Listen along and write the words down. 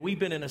We've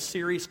been in a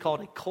series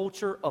called A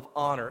Culture of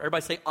Honor.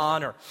 Everybody say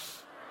honor.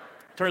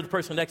 Turn to the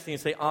person next to you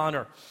and say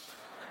honor.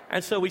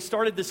 And so we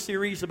started this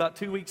series about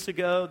 2 weeks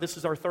ago. This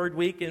is our third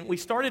week. And we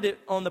started it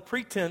on the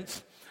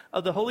pretense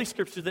of the Holy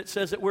Scripture that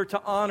says that we're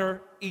to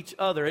honor each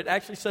other. It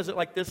actually says it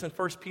like this in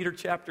 1 Peter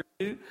chapter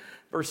 2,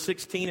 verse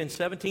 16 and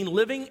 17.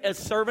 Living as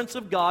servants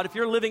of God. If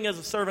you're living as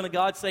a servant of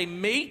God, say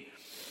me.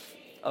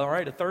 All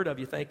right, a third of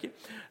you, thank you.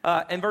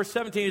 And verse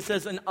 17, it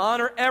says, and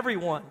honor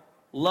everyone.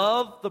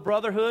 Love the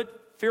brotherhood.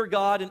 Fear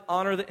God and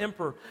honor the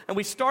emperor. And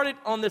we started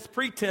on this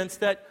pretense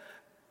that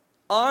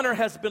honor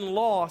has been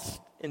lost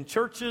in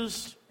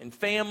churches, in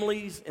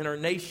families, in our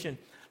nation.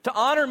 To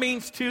honor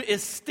means to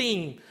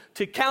esteem,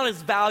 to count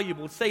as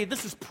valuable, to say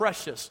this is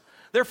precious.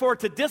 Therefore,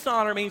 to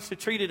dishonor means to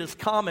treat it as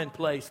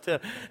commonplace,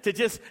 to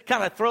just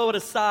kind of throw it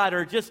aside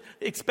or just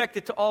expect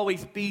it to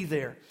always be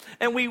there.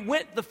 And we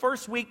went the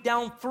first week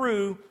down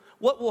through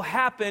what will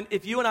happen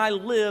if you and I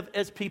live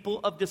as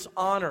people of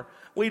dishonor.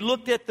 We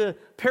looked at the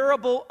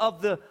parable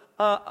of the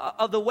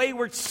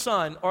wayward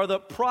son, or the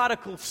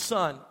prodigal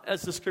son,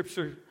 as the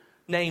Scripture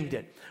named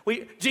it.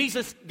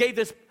 Jesus gave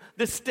this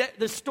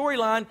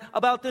storyline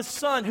about this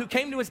son who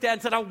came to his dad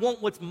and said, I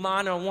want what's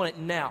mine and I want it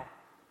now.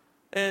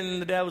 And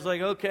the dad was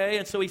like, okay.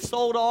 And so he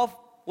sold off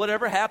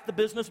whatever, half the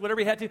business, whatever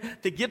he had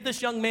to give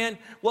this young man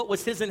what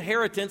was his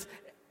inheritance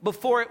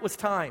before it was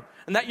time.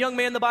 And that young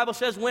man, the Bible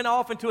says, went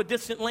off into a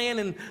distant land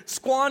and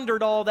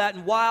squandered all that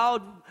in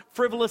wild,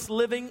 frivolous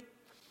living.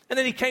 And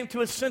then he came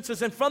to his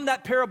senses. And from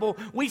that parable,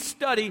 we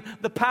study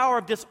the power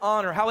of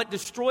dishonor, how it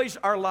destroys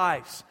our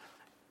lives.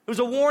 It was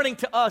a warning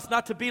to us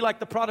not to be like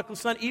the prodigal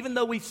son, even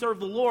though we serve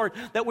the Lord,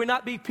 that we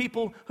not be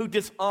people who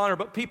dishonor,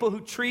 but people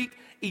who treat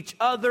each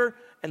other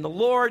and the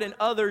Lord and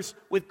others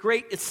with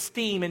great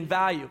esteem and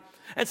value.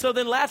 And so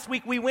then last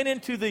week, we went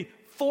into the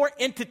four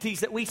entities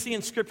that we see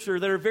in Scripture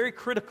that are very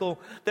critical,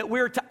 that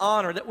we're to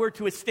honor, that we're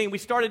to esteem. We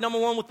started number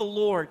one with the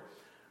Lord.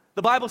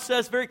 The Bible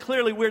says very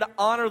clearly we're to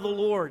honor the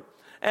Lord.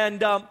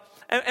 And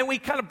we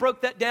kind of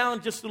broke that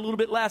down just a little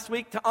bit last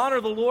week. To honor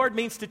the Lord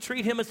means to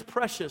treat Him as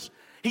precious.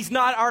 He's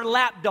not our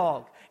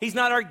lapdog. He's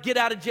not our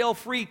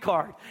get-out-of-jail-free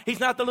card. He's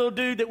not the little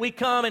dude that we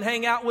come and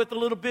hang out with a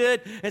little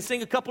bit and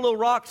sing a couple of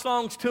rock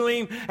songs to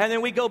Him, and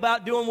then we go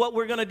about doing what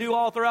we're going to do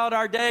all throughout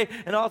our day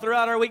and all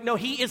throughout our week. No,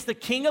 He is the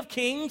King of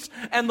Kings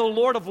and the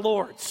Lord of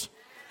Lords.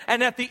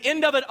 And at the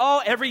end of it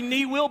all, every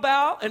knee will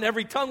bow and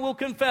every tongue will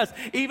confess.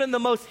 Even the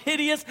most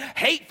hideous,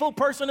 hateful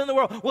person in the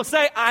world will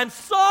say, I'm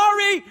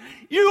sorry,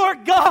 you are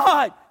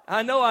God.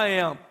 I know I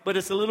am, but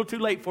it's a little too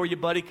late for you,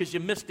 buddy, because you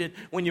missed it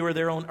when you were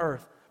there on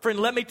earth. Friend,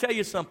 let me tell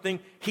you something.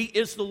 He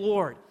is the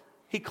Lord.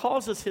 He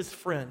calls us His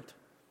friend.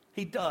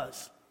 He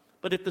does.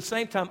 But at the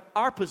same time,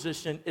 our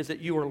position is that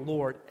you are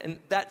Lord. And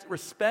that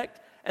respect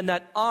and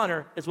that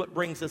honor is what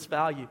brings us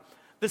value.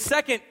 The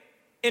second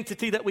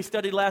entity that we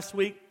studied last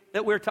week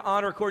that we're to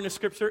honor according to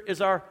Scripture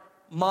is our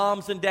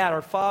moms and dad,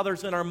 our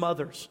fathers and our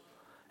mothers.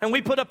 And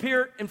we put up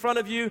here in front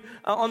of you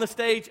on the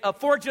stage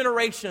 4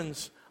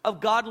 generations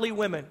of godly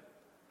women,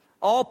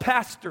 all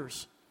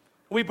pastors.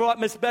 We brought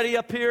Miss Betty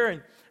up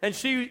here, and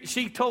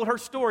she told her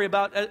story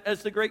about,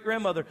 as the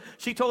great-grandmother,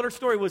 she told her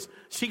story was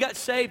she got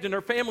saved and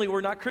her family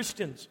were not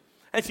Christians.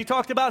 And she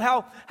talked about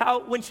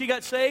how when she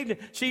got saved,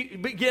 she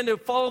began to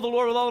follow the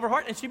Lord with all of her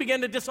heart, and she began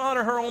to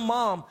dishonor her own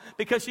mom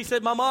because she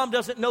said, my mom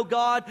doesn't know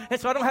God,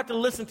 and so I don't have to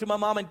listen to my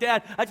mom and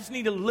dad. I just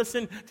need to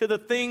listen to the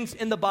things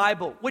in the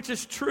Bible, which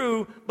is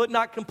true, but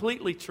not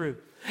completely true.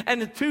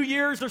 And in 2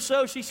 years or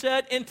so, she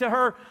said, into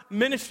her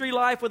ministry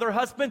life with her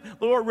husband,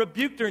 the Lord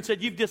rebuked her and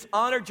said, you've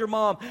dishonored your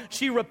mom.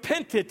 She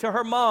repented to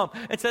her mom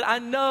and said, I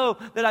know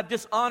that I've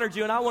dishonored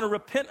you, and I want to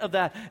repent of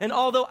that. And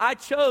although I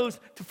chose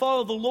to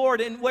follow the Lord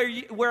and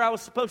where I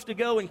was supposed to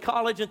go in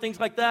college and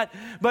things like that,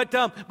 but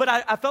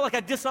I felt like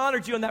I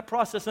dishonored you in that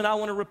process, and I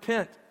want to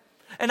repent.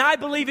 And I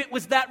believe it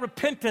was that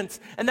repentance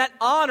and that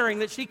honoring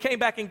that she came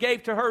back and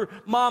gave to her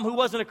mom who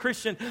wasn't a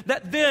Christian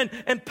that then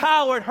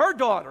empowered her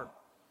daughter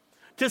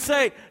to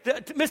say,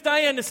 to Miss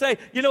Diane to say,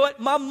 you know what,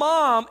 my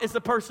mom is the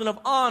person of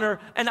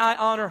honor and I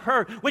honor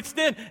her, which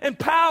then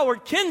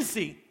empowered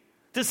Kinsey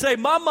to say,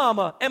 my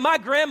mama and my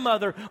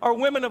grandmother are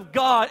women of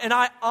God and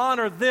I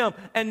honor them.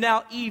 And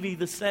now Evie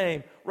the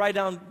same, right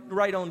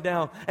on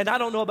down. And I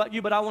don't know about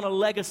you, but I want a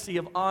legacy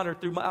of honor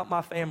throughout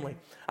my family.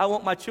 I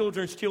want my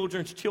children's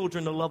children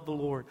to love the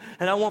Lord.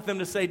 And I want them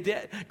to say,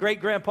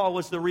 great-grandpa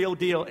was the real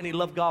deal and he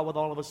loved God with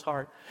all of his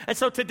heart. And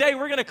so today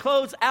we're going to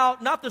close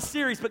out, not the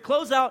series, but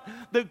close out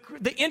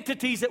the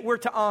entities that we're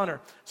to honor.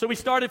 So we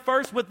started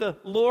first with the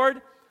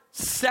Lord.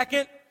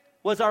 Second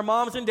was our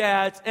moms and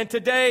dads. And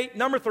today,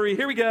 number 3,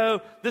 here we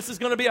go. This is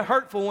going to be a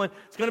hurtful one.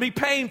 It's going to be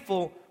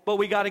painful, but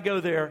we got to go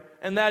there.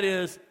 And that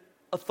is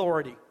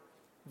authority.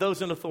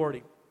 Those in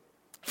authority.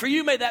 For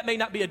you, that may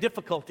not be a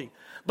difficulty,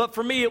 but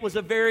for me, it was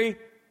a very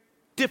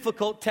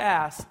difficult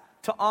task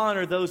to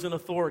honor those in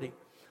authority.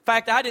 In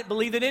fact, I didn't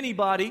believe that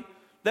anybody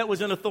that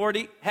was in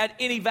authority had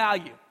any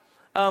value.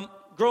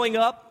 growing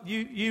up,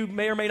 you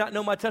may or may not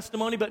know my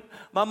testimony, but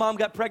my mom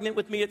got pregnant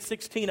with me at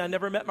 16. I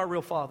never met my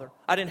real father.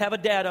 I didn't have a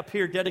dad up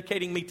here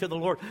dedicating me to the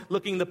Lord,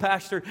 looking the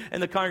pastor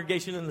and the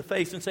congregation in the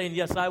face and saying,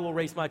 yes, I will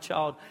raise my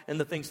child in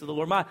the things of the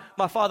Lord.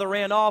 My father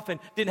ran off and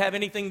didn't have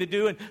anything to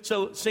do, and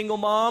so single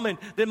mom. And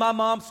then my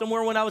mom,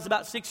 somewhere when I was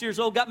about 6 years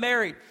old, got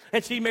married.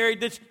 And she married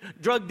this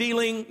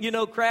drug-dealing,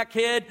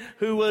 crackhead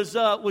who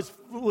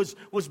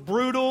was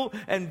brutal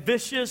and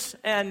vicious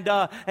and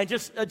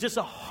just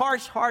a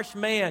harsh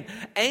man,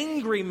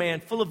 angry man,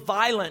 full of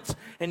violence.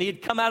 And he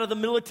had come out of the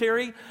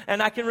military,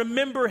 and I can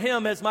remember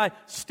him as my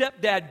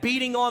stepdad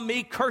beating on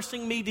me,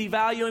 cursing me,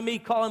 devaluing me,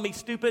 calling me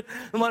stupid.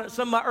 And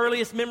some of my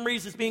earliest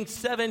memories is being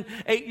 7,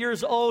 8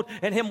 years old,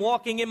 and him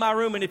walking in my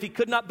room, and if he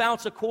could not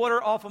bounce a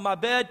quarter off of my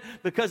bed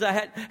because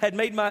I had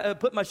made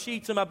put my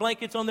sheets and my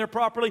blankets on there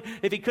properly,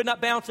 if he could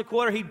not bounce a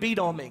quarter, he'd beat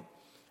on me,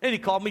 and he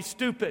called me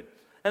stupid.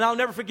 And I'll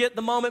never forget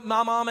the moment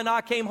my mom and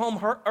I came home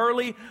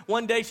early.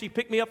 One day she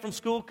picked me up from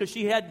school because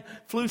she had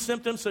flu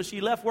symptoms, so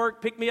she left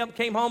work, picked me up,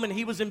 came home, and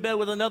he was in bed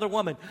with another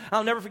woman.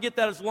 I'll never forget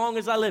that as long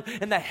as I live.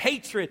 And the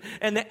hatred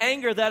and the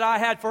anger that I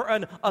had for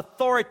an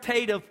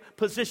authoritative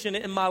position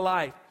in my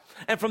life.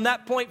 And from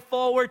that point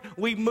forward,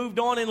 we moved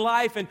on in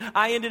life, and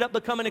I ended up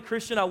becoming a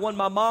Christian. I won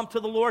my mom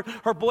to the Lord.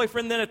 Her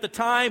boyfriend then at the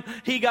time,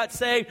 he got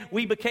saved.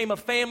 We became a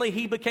family.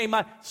 He became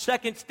my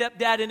second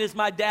stepdad and is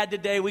my dad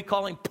today. We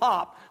call him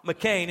Pop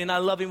McCain, and I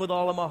love him with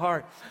all of my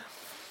heart.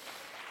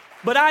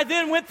 But I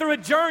then went through a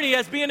journey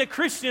as being a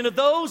Christian of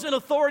those in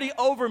authority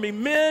over me,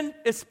 men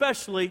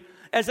especially,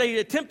 as they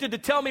attempted to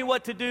tell me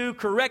what to do,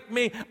 correct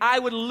me, I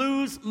would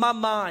lose my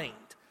mind.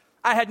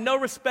 I had no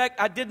respect.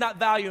 I did not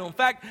value you. In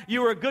fact,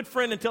 you were a good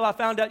friend until I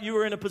found out you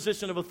were in a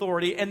position of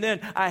authority, and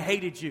then I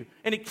hated you.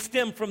 And it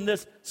stemmed from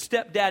this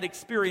stepdad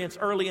experience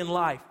early in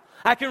life.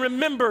 I can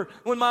remember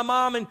when my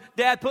mom and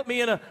dad put me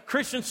in a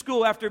Christian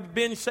school after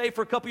being saved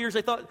for a couple years.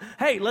 They thought,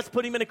 hey, let's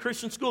put him in a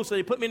Christian school. So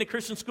they put me in a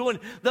Christian school, and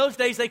those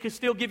days they could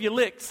still give you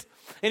licks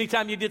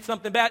anytime you did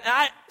something bad. And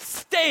I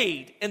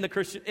stayed in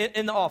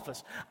the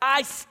office.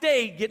 I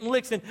stayed getting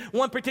licks. In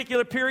one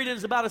particular period, it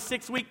was about a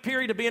 6-week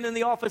period of being in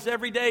the office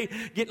every day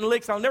getting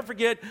licks. I'll never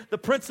forget the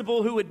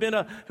principal who had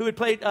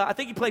played. I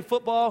think he played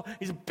football.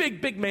 He's a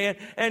big man,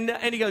 and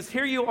he goes,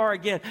 "Here you are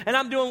again." And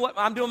I'm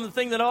doing the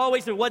thing that I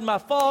always do. It wasn't my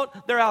fault.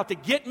 They're out to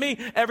get me.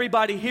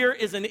 Everybody here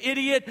is an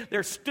idiot.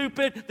 They're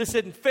stupid. This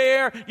isn't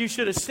fair. You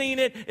should have seen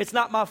it. It's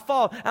not my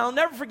fault. And I'll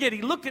never forget.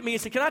 He looked at me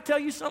and said, "Can I tell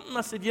you something?"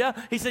 I said, "Yeah."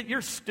 He said,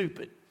 "You're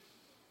stupid."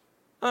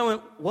 I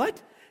went,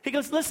 "What?" He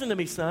goes, "Listen to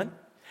me, son."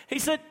 He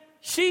said,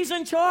 "She's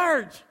in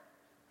charge.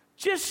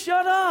 Just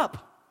shut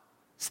up.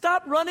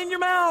 Stop running your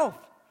mouth.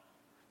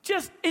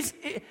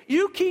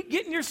 You keep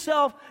getting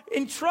yourself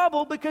in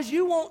trouble because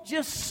you won't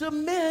just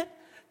submit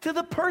to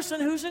the person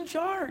who's in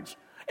charge.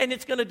 And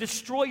it's going to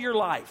destroy your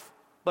life.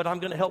 But I'm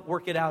going to help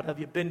work it out of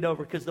you. Bend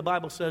over, because the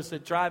Bible says to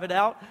drive it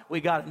out,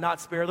 we got to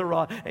not spare the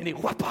rod." And he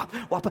whop.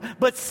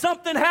 But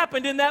something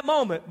happened in that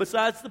moment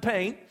besides the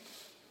pain.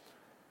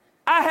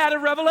 I had a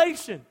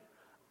revelation.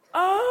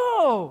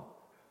 Oh,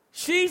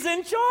 she's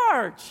in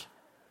charge.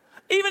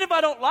 Even if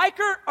I don't like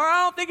her or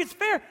I don't think it's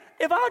fair,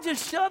 if I'll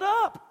just shut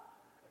up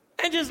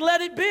and just let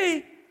it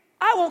be,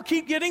 I won't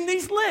keep getting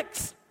these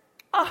licks.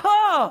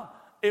 Aha!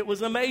 It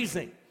was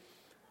amazing.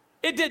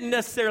 It didn't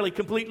necessarily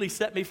completely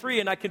set me free,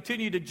 and I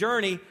continued to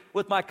journey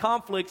with my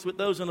conflicts with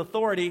those in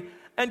authority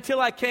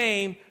until I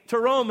came to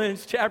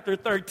Romans chapter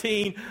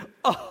 13.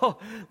 Oh,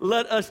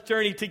 let us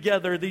journey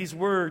together these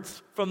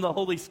words from the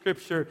Holy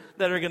Scripture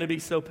that are going to be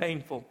so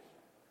painful.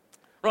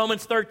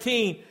 Romans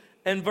 13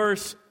 and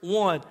verse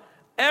 1.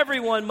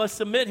 Everyone must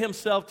submit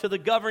himself to the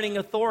governing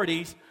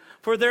authorities,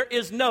 for there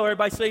is no,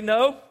 everybody say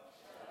no.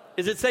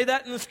 Does it say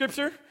that in the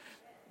Scripture?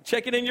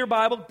 Check it in your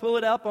Bible, pull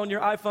it up on your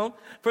iPhone.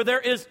 For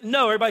there is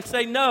no, everybody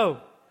say no.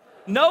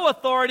 No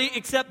authority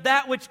except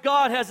that which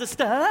God has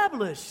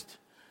established.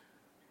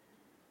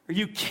 Are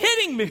you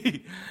kidding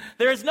me?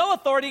 There is no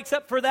authority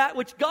except for that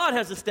which God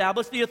has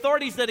established. The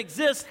authorities that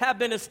exist have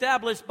been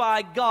established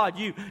by God.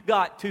 You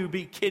got to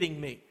be kidding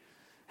me.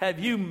 Have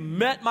you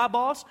met my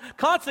boss?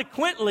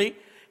 Consequently,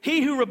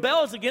 he who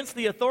rebels against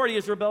the authority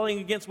is rebelling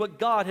against what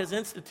God has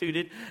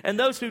instituted, and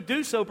those who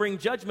do so bring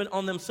judgment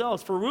on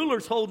themselves. For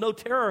rulers hold no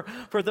terror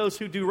for those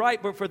who do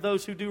right, but for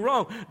those who do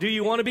wrong. Do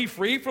you want to be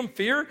free from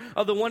fear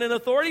of the one in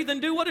authority?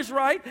 Then do what is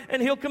right,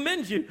 and he'll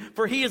commend you.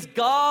 For he is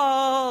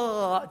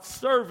God's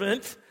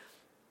servant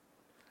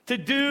to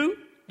do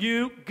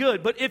you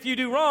good. But if you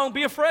do wrong,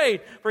 be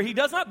afraid, for he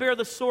does not bear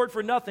the sword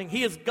for nothing.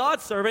 He is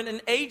God's servant,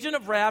 an agent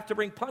of wrath to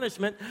bring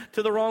punishment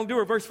to the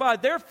wrongdoer. Verse 5,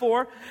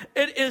 therefore,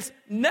 it is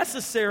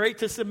necessary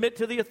to submit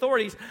to the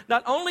authorities,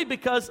 not only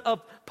because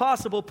of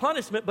possible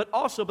punishment, but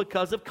also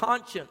because of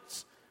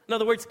conscience. In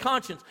other words,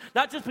 conscience.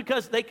 Not just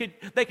because they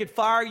could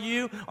fire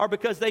you, or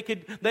because they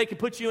could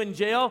put you in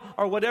jail,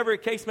 or whatever the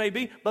case may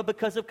be, but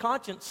because of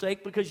conscience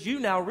sake, because you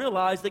now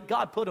realize that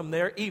God put them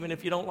there, even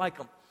if you don't like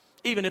them,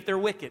 even if they're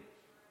wicked.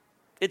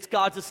 It's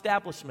God's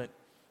establishment,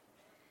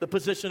 the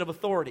position of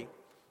authority.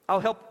 I'll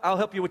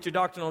help you with your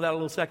doctrine on that in a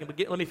little second, but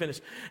let me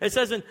finish. It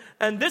says,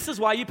 and this is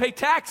why you pay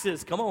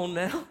taxes. Come on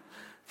now.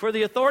 For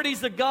the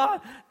authorities of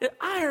God, the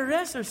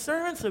IRS are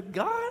servants of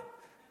God?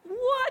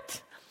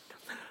 What?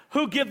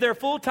 Who give their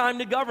full time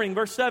to governing.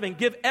 Verse 7,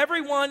 give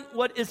everyone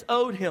what is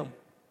owed him.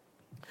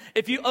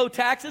 If you owe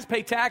taxes,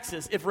 pay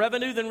taxes. If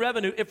revenue, then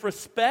revenue. If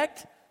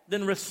respect,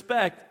 then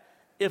respect.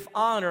 If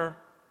honor,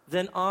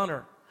 then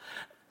honor.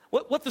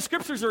 What the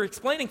scriptures are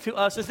explaining to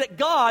us is that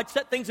God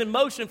set things in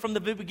motion from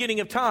the beginning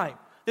of time.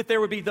 That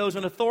there would be those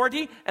in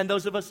authority and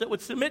those of us that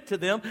would submit to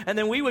them, and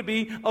then we would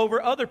be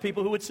over other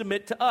people who would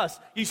submit to us.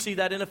 You see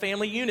that in a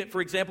family unit, for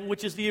example,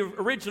 which is the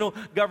original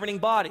governing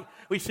body.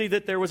 We see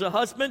that there was a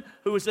husband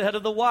who was the head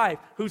of the wife,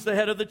 who's the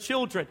head of the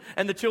children,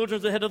 and the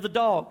children's the head of the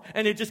dog.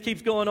 And it just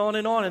keeps going on,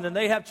 and then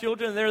they have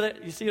children,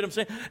 and you see what I'm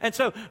saying? And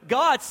so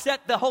God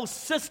set the whole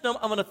system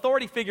of an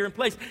authority figure in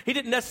place. He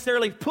didn't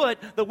necessarily put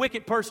the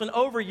wicked person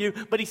over you,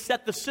 but he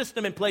set the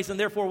system in place, and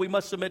therefore we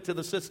must submit to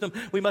the system.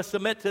 We must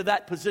submit to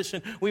that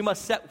position. We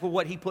must set for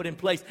what he put in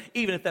place,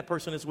 even if that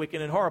person is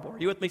wicked and horrible. Are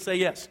you with me? Say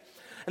yes.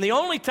 And the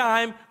only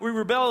time we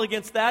rebel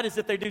against that is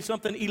if they do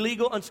something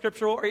illegal,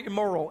 unscriptural, or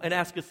immoral and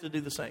ask us to do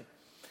the same.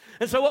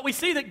 And so what we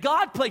see that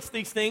God placed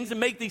these things and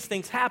make these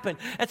things happen.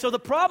 And so the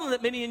problem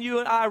that many of you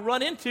and I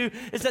run into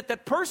is that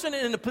that person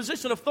in a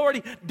position of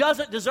authority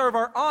doesn't deserve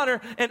our honor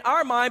in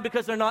our mind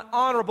because they're not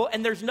honorable,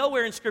 and there's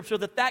nowhere in Scripture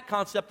that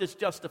concept is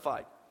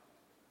justified.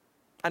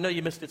 I know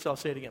you missed it, so I'll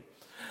say it again.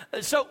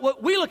 So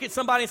what we look at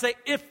somebody and say,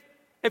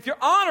 if you're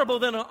honorable,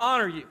 then I'll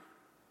honor you.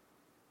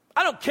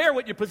 I don't care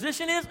what your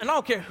position is, and I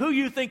don't care who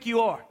you think you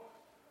are.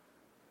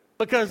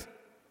 Because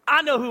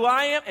I know who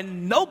I am,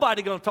 and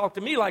nobody going to talk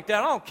to me like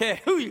that. I don't care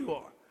who you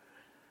are.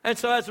 And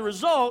so as a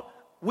result,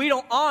 we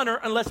don't honor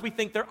unless we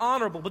think they're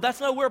honorable. But that's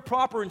nowhere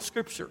proper in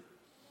Scripture.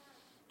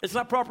 It's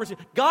not proper.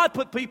 God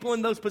put people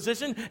in those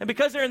positions, and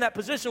because they're in that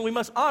position, we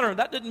must honor them.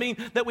 That doesn't mean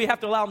that we have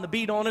to allow them to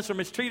beat on us or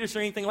mistreat us or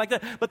anything like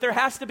that. But there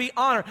has to be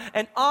honor.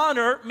 And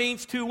honor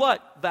means to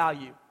what?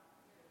 Value.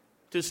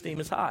 To esteem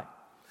as high.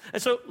 And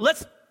so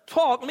let's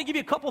talk. Let me give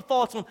you a couple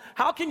thoughts on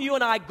how can you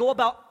and I go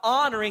about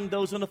honoring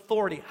those in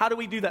authority. How do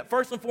we do that?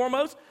 First and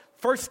foremost,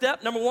 first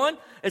step, number one,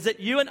 is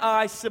that you and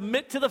I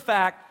submit to the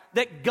fact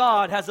that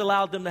God has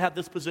allowed them to have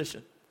this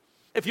position.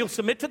 If you'll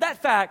submit to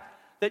that fact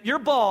that your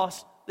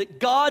boss, that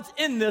God's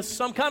in this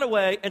some kind of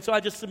way, and so I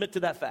just submit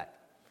to that fact.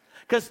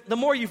 Because the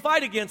more you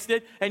fight against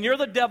it, and you're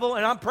the devil,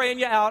 and I'm praying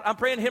you out, I'm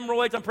praying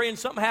hemorrhoids, I'm praying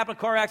something happen, a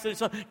car accident,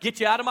 something,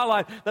 get you out of my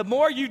life. The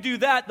more you do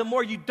that, the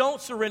more you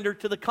don't surrender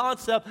to the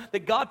concept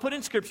that God put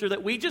in Scripture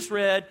that we just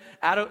read,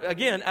 out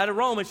of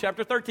Romans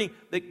chapter 13,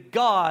 that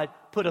God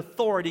put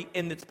authority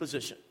in its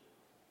position.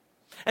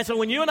 And so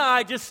when you and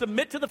I just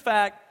submit to the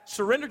fact,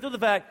 surrender to the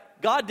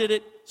fact, God did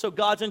it, so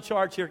God's in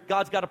charge here.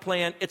 God's got a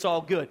plan. It's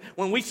all good.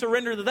 When we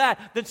surrender to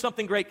that, then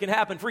something great can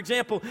happen. For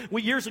example,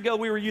 years ago,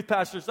 we were youth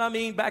pastors.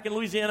 Back in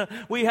Louisiana,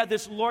 we had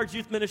this large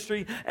youth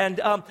ministry, and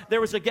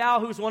there was a gal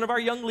who was one of our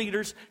young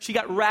leaders. She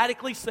got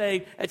radically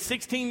saved at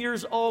 16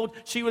 years old.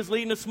 She was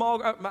leading a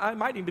small, I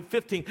might even be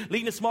 15,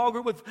 leading a small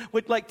group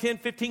with like 10,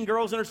 15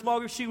 girls in her small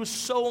group. She was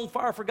so on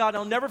fire for God. And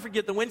I'll never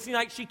forget the Wednesday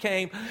night she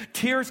came,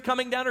 tears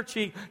coming down her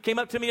cheek, came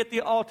up to me at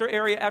the altar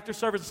area after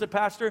service and said,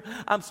 Pastor,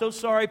 I'm so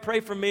sorry.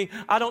 Pray for me.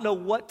 I don't know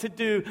what to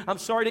do. I'm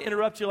sorry to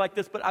interrupt you like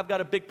this, but I've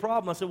got a big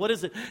problem. I said, what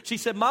is it? She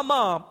said, my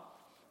mom,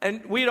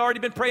 and we had already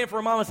been praying for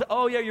her mom. I said,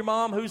 oh yeah, your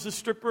mom who's the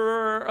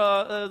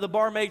stripper, the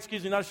barmaid,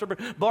 not a stripper,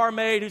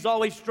 barmaid who's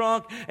always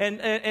drunk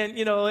and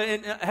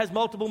has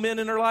multiple men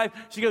in her life.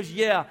 She goes,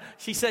 yeah.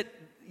 She said,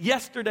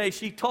 yesterday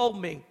she told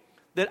me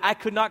that I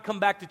could not come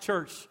back to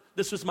church.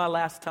 This was my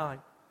last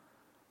time.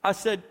 I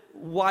said,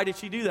 why did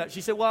she do that? She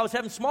said, well, I was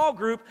having small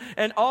group,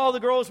 and all the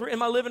girls were in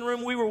my living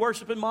room. We were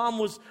worshiping. Mom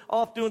was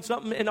off doing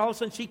something, and all of a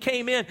sudden she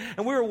came in,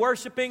 and we were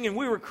worshiping, and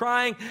we were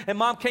crying, and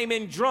Mom came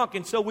in drunk,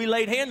 and so we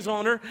laid hands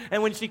on her,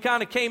 and when she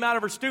kind of came out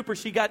of her stupor,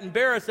 she got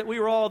embarrassed that we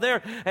were all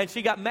there, and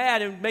she got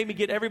mad and made me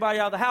get everybody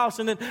out of the house,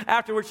 and then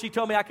afterwards she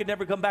told me I could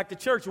never come back to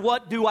church.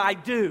 What do I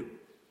do?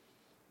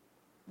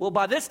 Well,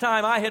 by this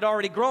time, I had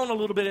already grown a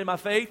little bit in my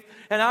faith,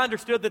 and I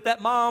understood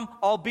that mom,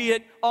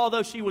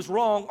 although she was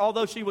wrong,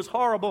 although she was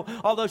horrible,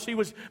 although she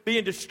was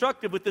being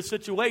destructive with this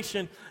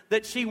situation,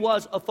 that she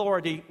was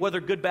authority, whether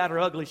good, bad, or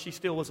ugly, she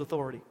still was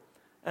authority.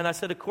 And I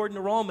said, according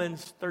to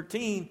Romans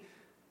 13,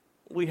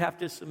 we have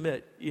to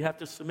submit. You have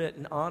to submit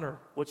and honor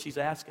what she's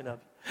asking of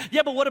you.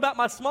 Yeah, but what about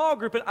my small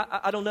group? And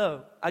I don't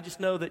know. I just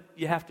know that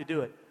you have to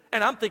do it.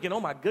 And I'm thinking, oh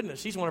my goodness,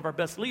 she's one of our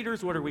best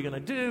leaders. What are we going to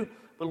do?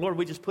 But Lord,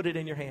 we just put it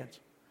in your hands.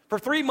 For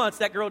 3 months,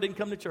 that girl didn't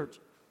come to church.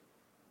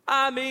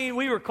 I mean,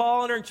 we were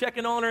calling her and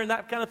checking on her and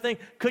that kind of thing.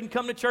 Couldn't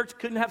come to church,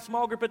 couldn't have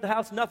small group at the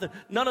house, nothing.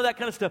 None of that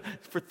kind of stuff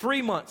for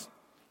 3 months.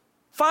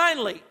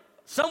 Finally,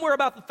 somewhere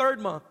about the third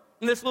month,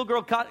 and this little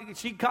girl caught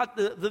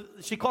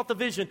the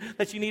vision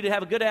that she needed to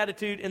have a good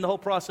attitude in the whole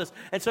process.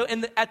 And so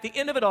at the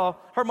end of it all,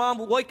 her mom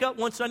would wake up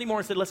one Sunday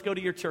morning and said, let's go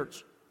to your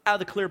church, out of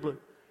the clear blue.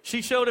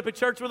 She showed up at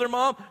church with her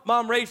mom.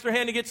 Mom raised her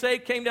hand to get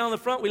saved, came down the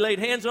front. We laid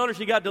hands on her.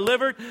 She got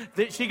delivered.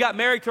 She got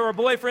married to her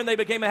boyfriend. They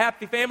became a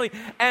happy family.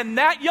 And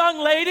that young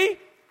lady,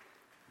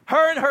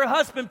 her and her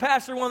husband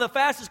pastor one of the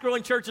fastest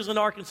growing churches in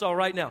Arkansas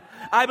right now.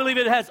 I believe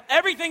it has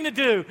everything to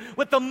do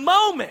with the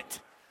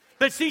moment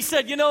But she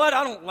said, you know what?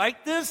 I don't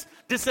like this.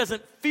 This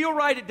doesn't feel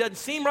right. It doesn't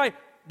seem right.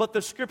 But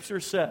the Scripture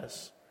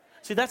says.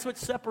 See, that's what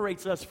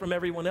separates us from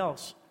everyone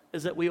else,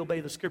 is that we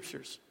obey the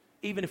Scriptures.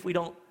 Even if we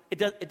don't,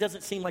 it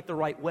doesn't seem like the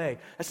right way.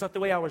 That's not the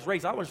way I was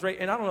raised.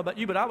 And I don't know about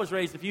you, but I was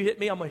raised, if you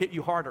hit me, I'm going to hit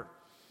you harder.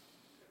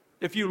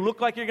 If you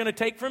look like you're going to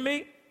take from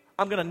me,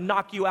 I'm going to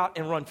knock you out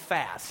and run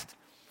fast.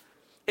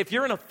 If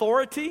you're an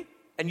authority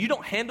and you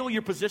don't handle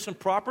your position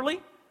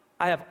properly,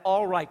 I have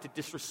all right to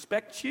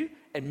disrespect you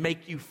and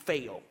make you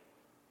fail.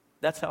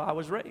 That's how I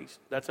was raised.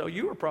 That's how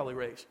you were probably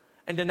raised.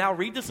 And to now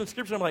read this in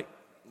Scripture, I'm like,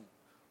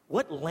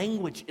 what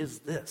language is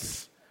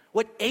this?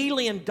 What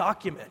alien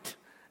document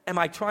am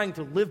I trying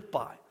to live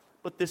by?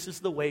 But this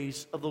is the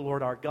ways of the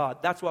Lord our God.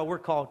 That's why we're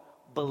called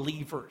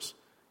believers,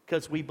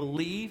 because we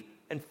believe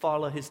and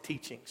follow his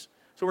teachings.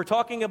 So we're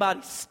talking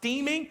about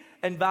esteeming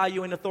and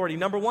valuing authority.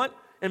 Number one,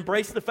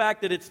 embrace the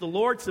fact that it's the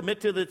Lord.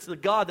 Submit to that it's the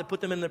God that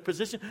put them in their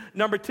position.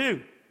 Number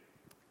two,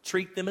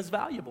 treat them as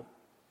valuable.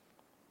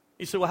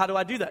 You say, well, how do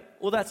I do that?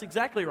 Well, that's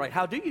exactly right.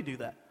 How do you do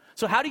that?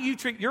 So how do you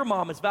treat your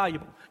mom as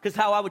valuable? Because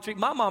how I would treat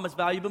my mom as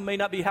valuable may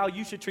not be how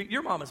you should treat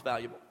your mom as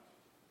valuable.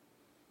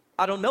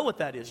 I don't know what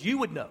that is. You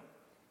would know.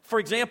 For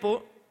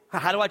example,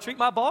 how do I treat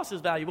my boss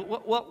as valuable?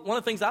 Well, one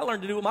of the things I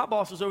learned to do with my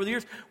bosses over the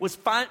years was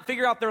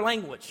figure out their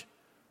language.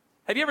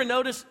 Have you ever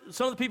noticed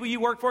some of the people you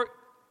work for,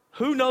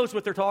 who knows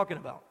what they're talking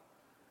about?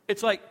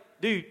 It's like,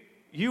 dude,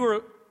 you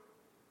were,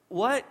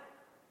 what?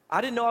 I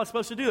didn't know I was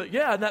supposed to do it.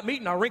 Yeah, in that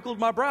meeting, I wrinkled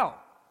my brow.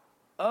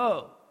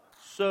 Oh,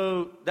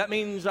 so that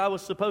means I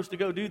was supposed to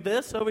go do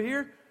this over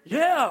here?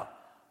 Yeah.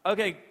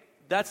 Okay,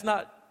 that's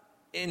not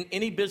in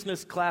any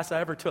business class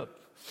I ever took.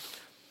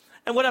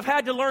 And what I've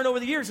had to learn over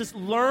the years is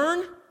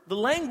learn the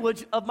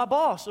language of my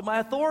boss, of my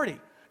authority.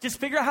 Just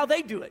figure out how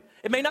they do it.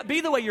 It may not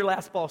be the way your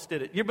last boss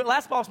did it. Your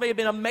last boss may have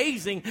been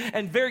amazing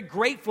and very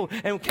grateful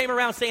and came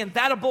around saying,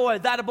 that a boy,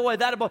 that a boy,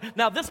 that a boy.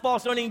 Now, this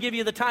boss don't even give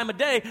you the time of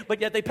day,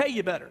 but yet they pay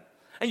you better.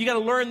 And you got to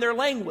learn their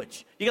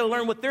language. You got to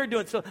learn what they're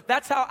doing. So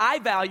that's how I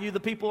value the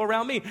people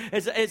around me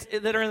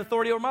that are in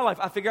authority over my life.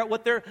 I figure out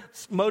what their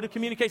mode of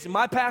communication.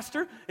 My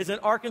pastor is in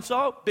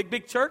Arkansas,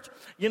 big church.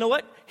 You know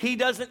what?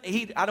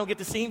 I don't get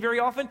to see him very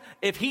often.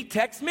 If he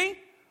texts me,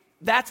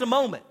 that's a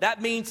moment.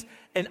 That means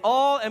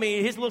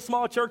his little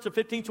small church of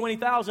 15,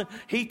 20,000,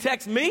 he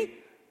texts me.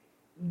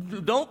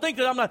 Don't think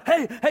that I'm not,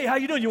 hey, how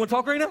you doing? You want to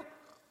talk right now?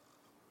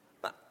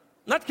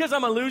 Not because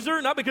I'm a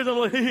loser, not because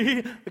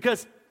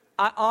because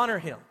I honor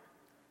him.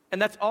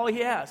 And that's all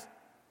he has.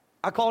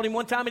 I called him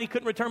one time and he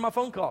couldn't return my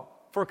phone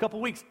call for a couple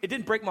weeks. It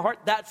didn't break my heart.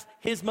 That's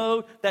his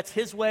mode. That's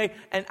his way.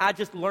 And I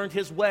just learned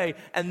his way.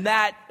 And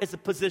that is a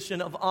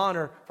position of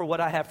honor for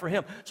what I have for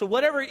him. So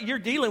whatever you're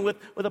dealing with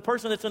a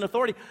person that's in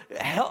authority,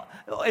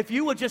 if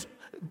you would just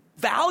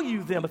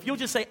value them, if you'll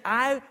just say,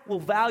 I will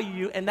value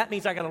you, and that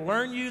means I got to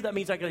learn you. That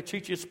means I got to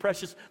treat you as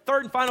precious.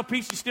 Third and final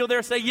piece, you still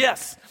there? Say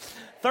yes.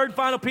 Third and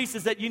final piece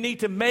is that you need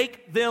to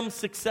make them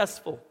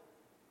successful.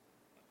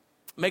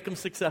 Make them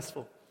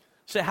successful.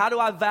 Say, how do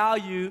I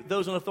value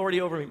those in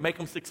authority over me? Make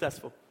them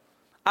successful.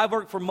 I've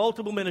worked for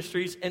multiple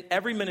ministries. In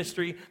every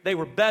ministry, they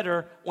were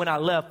better when I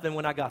left than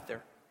when I got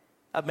there.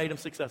 I've made them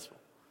successful.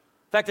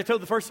 In fact, I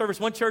told the first service,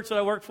 one church that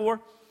I worked for,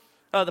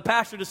 the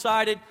pastor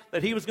decided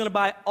that he was going to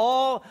buy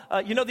all,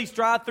 these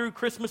drive-through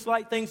Christmas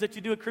light things that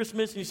you do at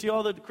Christmas, and you see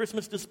all the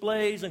Christmas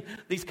displays, and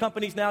these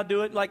companies now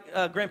do it,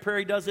 like Grand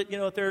Prairie does it,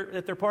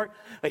 at their park.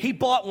 But he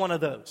bought one of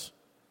those,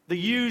 the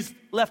used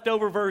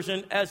leftover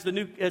version as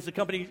the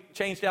company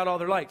changed out all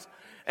their lights.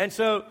 And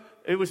so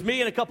it was me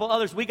and a couple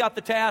others. We got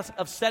the task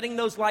of setting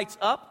those lights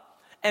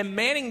up and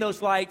manning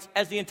those lights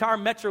as the entire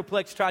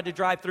Metroplex tried to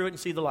drive through it and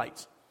see the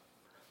lights.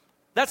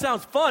 That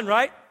sounds fun,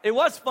 right? It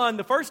was fun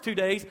the first 2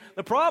 days.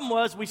 The problem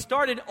was we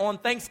started on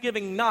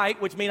Thanksgiving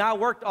night, which means I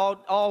worked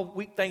all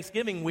week,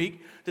 Thanksgiving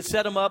week, to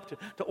set them up,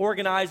 to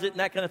organize it and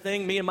that kind of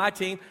thing, me and my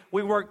team.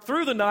 We worked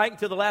through the night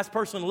until the last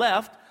person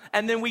left,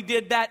 and then we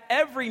did that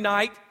every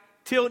night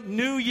till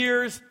New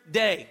Year's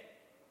Day.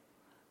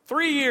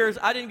 3 years,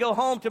 I didn't go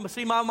home to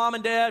see my mom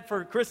and dad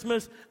for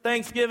Christmas,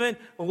 Thanksgiving,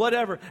 or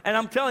whatever. And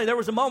I'm telling you, there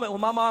was a moment when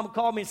my mom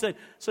called me and said,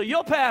 so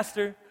your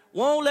pastor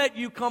won't let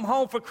you come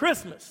home for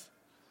Christmas.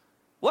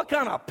 What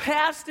kind of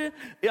pastor?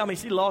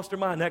 She lost her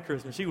mind that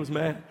Christmas. She was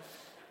mad.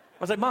 I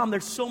was like, Mom,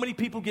 there's so many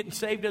people getting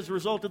saved as a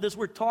result of this.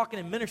 We're talking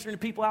and ministering to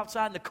people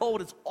outside in the cold.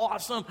 It's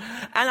awesome.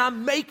 And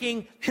I'm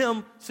making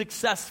him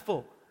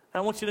successful.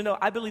 And I want you to know,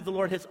 I believe the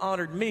Lord has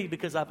honored me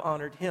because I've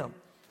honored him.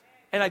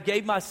 And I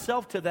gave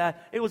myself to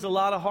that. It was a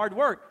lot of hard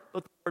work,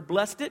 but the Lord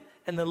blessed it,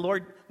 and the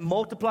Lord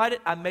multiplied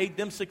it. I made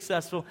them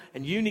successful,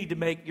 and you need to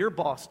make your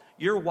boss,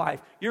 your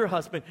wife, your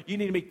husband, you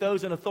need to make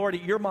those in authority,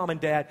 your mom and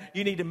dad,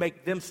 you need to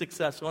make them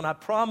successful. And I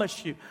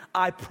promise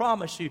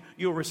you,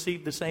 you'll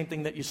receive the same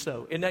thing that you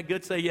sow. Isn't that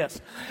good? Say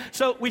yes.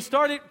 So we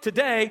started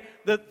today,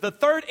 the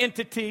third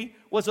entity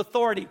was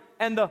authority,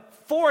 and the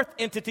fourth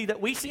entity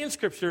that we see in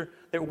Scripture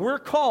that we're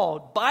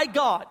called by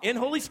God in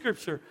Holy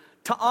Scripture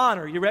to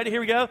honor. You ready? Here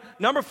we go.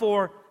 Number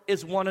 4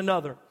 is one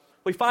another.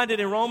 We find it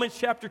in Romans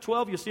chapter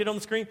 12. You'll see it on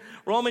the screen.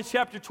 Romans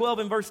chapter 12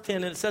 and verse 10.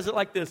 And it says it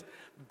like this.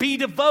 Be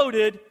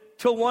devoted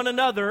to one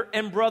another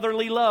in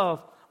brotherly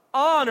love.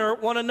 Honor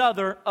one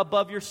another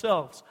above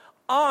yourselves.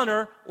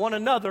 Honor one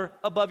another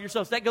above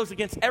yourselves. That goes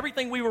against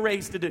everything we were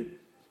raised to do.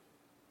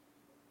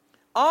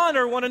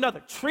 Honor one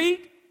another.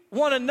 Treat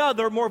one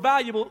another more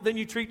valuable than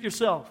you treat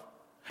yourself.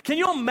 Can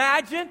you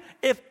imagine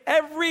if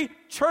every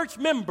church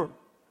member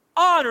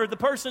honored the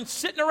person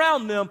sitting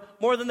around them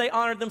more than they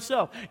honored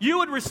themselves? You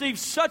would receive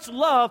such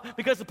love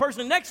because the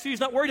person next to you is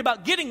not worried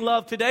about getting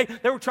love today.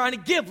 They were trying to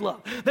give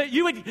love. That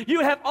you would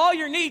have all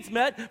your needs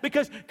met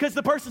because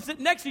the person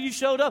sitting next to you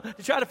showed up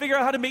to try to figure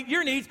out how to meet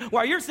your needs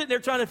while you're sitting there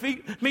trying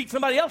to meet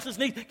somebody else's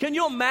needs. Can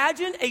you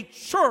imagine a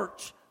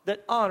church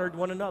that honored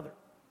one another?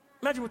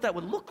 Imagine what that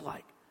would look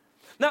like.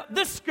 Now,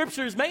 this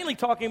scripture is mainly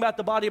talking about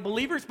the body of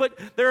believers, but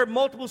there are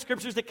multiple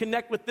scriptures that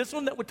connect with this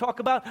one that would talk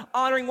about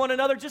honoring one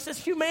another just as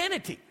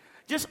humanity.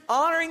 Just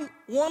honoring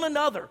one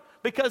another,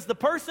 because the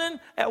person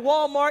at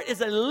Walmart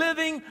is a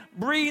living,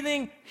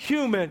 breathing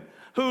human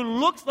who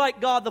looks like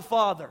God the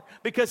Father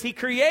because he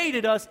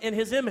created us in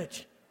his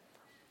image.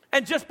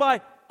 And just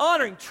by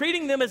honoring,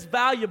 treating them as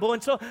valuable.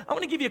 And so I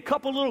want to give you a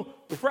couple little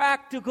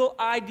practical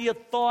idea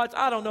thoughts.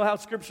 I don't know how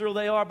scriptural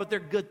they are, but they're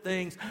good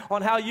things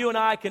on how you and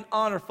I can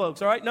honor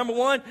folks. All right, number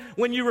one,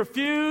 when you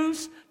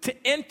refuse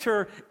to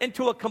enter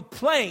into a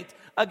complaint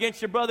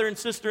against your brother and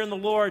sister in the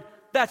Lord,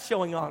 that's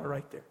showing honor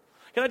right there.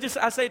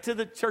 I say it to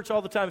the church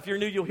all the time. If you're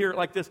new, you'll hear it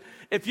like this.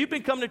 If you've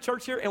been coming to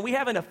church here and we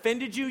haven't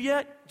offended you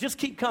yet, just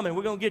keep coming.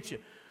 We're going to get you.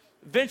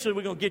 Eventually,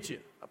 we're going to get you.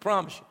 I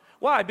promise you.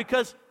 Why?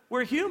 Because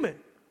we're human,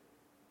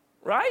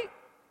 right?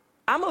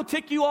 I'm going to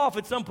tick you off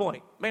at some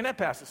point. Man, that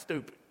pastor's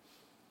stupid.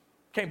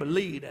 Can't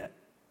believe that.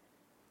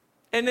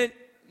 And then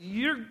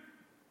you're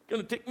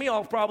going to tick me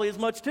off probably as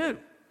much too.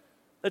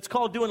 That's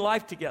called doing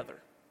life together.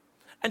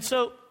 And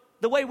so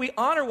the way we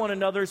honor one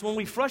another is when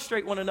we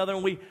frustrate one another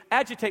and we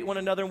agitate one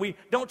another and we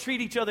don't treat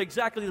each other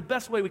exactly the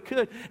best way we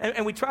could.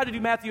 And we try to do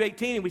Matthew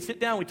 18 and we sit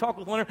down, we talk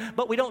with one another,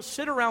 but we don't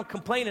sit around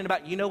complaining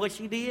about, you know what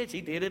she did?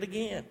 She did it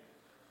again.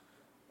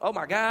 Oh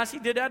my gosh, she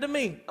did that to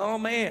me. Oh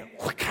man,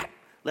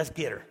 let's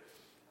get her.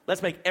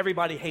 Let's make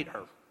everybody hate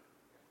her.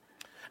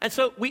 And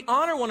so we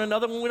honor one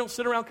another when we don't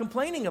sit around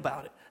complaining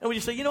about it. And we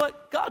just say, you know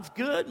what? God's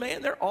good,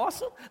 man. They're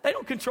awesome. They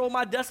don't control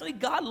my destiny.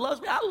 God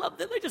loves me. I love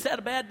them. They just had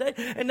a bad day,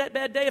 and that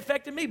bad day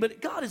affected me. But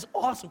God is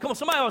awesome. Come on,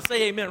 somebody ought to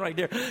say amen right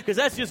there, because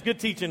that's just good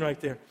teaching right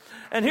there.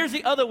 And here's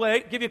the other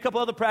way. Give you a couple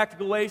other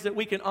practical ways that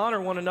we can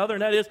honor one another,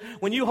 and that is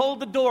when you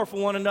hold the door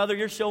for one another,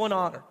 you're showing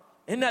honor.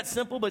 Isn't that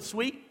simple but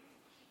sweet?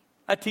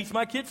 I teach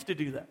my kids to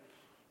do that.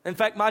 In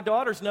fact, my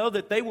daughters know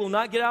that they will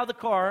not get out of the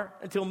car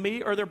until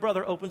me or their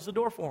brother opens the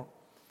door for them.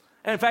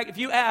 And in fact, if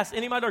you ask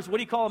any of my daughters, what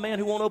do you call a man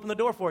who won't open the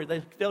door for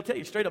you? They'll tell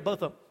you straight up,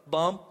 both of them,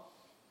 bum.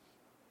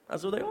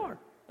 That's what they are.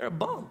 They're a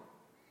bum.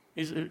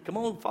 He said, come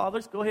on,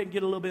 fathers, go ahead and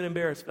get a little bit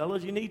embarrassed,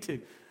 fellas. You need to.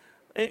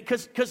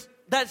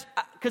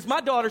 Because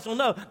my daughters will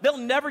know. They'll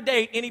never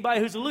date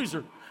anybody who's a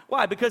loser.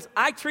 Why? Because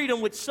I treat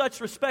them with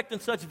such respect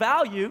and such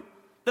value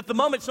that the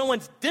moment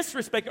someone's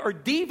disrespecting or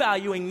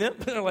devaluing them,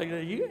 they're like,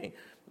 you ain't,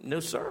 no,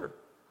 sir.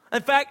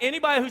 In fact,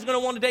 anybody who's going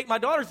to want to date my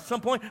daughters at some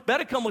point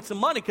better come with some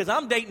money, because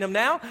I'm dating them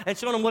now and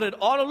showing them what it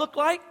ought to look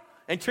like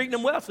and treating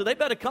them well. So they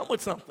better come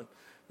with something,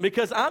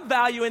 because I'm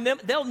valuing them.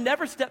 They'll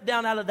never step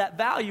down out of that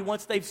value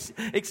once they've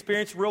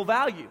experienced real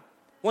value,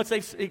 once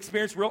they've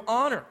experienced real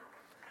honor.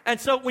 And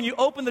so when you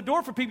open the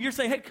door for people, you're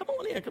saying, hey, come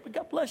on in.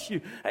 God bless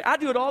you. Hey, I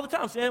do it all the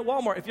time. Saying at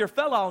Walmart, if you're a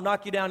fella, I'll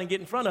knock you down and get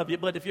in front of you.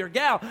 But if you're a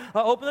gal,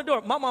 I'll open the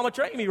door. My mama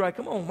trained me right.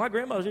 Come on, my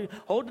grandmother,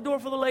 hold the door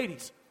for the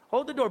ladies.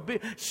 Hold the door.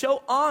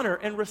 Show honor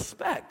and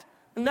respect.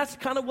 And that's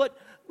kind of what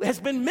has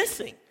been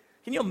missing.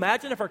 Can you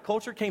imagine if our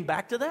culture came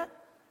back to that?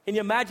 Can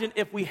you imagine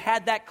if we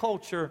had that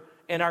culture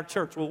in our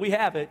church? Well, we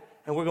have it,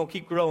 and we're going to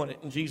keep growing it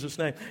in Jesus'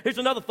 name. Here's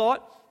another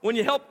thought. When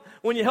you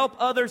help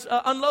others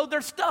unload their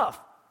stuff.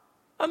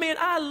 I mean,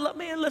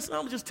 listen,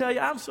 I'm just tell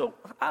you,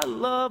 I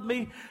love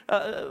me.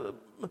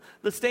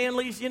 The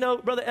Stanleys, you know,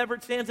 Brother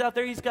Everett stands out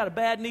there. He's got a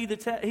bad knee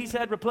he's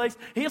had replaced.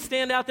 He'll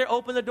stand out there,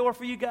 open the door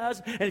for you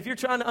guys. And if you're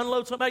trying to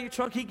unload something out of your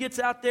trunk, he gets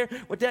out there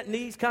with that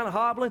knees kind of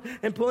hobbling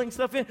and pulling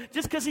stuff in,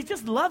 just because he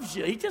just loves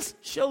you. He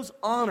just shows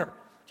honor.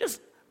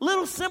 Just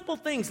little simple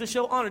things to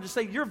show honor, to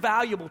say you're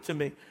valuable to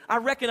me. I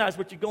recognize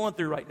what you're going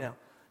through right now.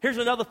 Here's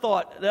another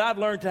thought that I've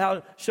learned to how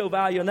to show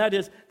value, and that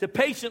is to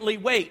patiently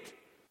wait.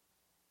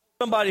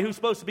 Somebody who's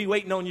supposed to be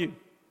waiting on you.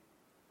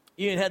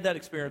 You ain't had that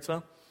experience,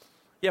 huh?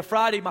 Yeah,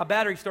 Friday, my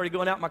battery started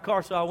going out in my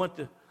car, so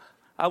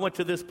I went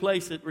to this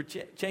place that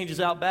changes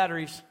out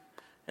batteries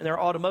in their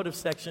automotive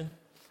section.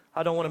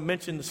 I don't want to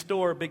mention the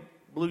store, big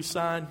blue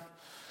sign.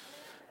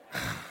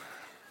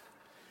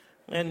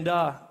 And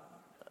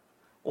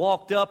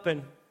walked up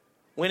and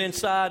went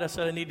inside. I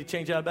said, I need to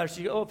change out a battery.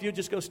 She said, if you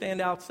just go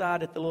stand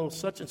outside at the little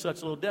such and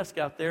such little desk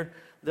out there,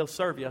 they'll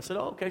serve you. I said,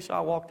 okay. So I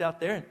walked out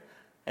there,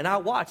 and I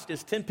watched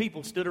as 10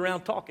 people stood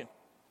around talking.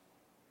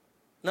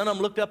 None of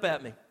them looked up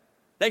at me.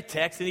 They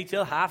texting each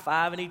other,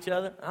 high-fiving each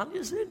other. I'm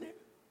just sitting there.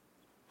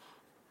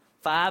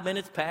 5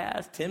 minutes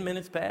passed, 10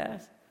 minutes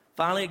passed.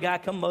 Finally, a guy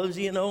come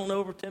moseying on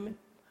over to me.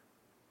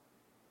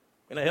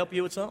 Can I help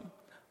you with something?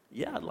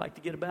 Yeah, I'd like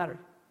to get a battery.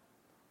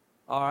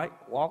 All right,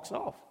 walks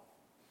off.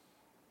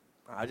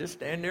 I just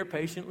stand there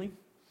patiently,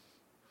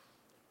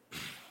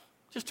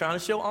 just trying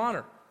to show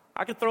honor.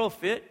 I could throw a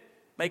fit,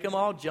 make them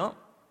all jump.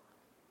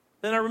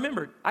 Then I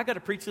remembered, I got to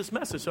preach this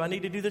message, so I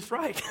need to do this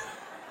right.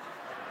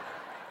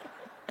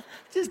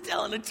 Just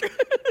telling the truth.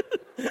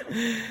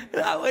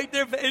 And I wait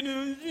there,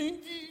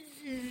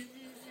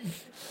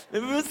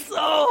 it was so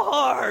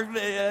hard,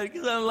 man,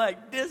 because I'm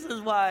like, this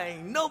is why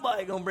ain't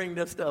nobody going to bring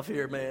this stuff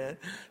here, man.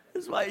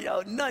 This is why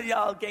none of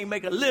y'all can't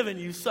make a living,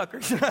 you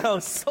suckers. I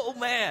was so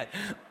mad.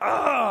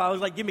 I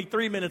was like, give me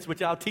 3 minutes,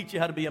 which I'll teach you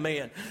how to be a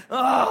man.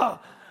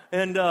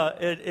 And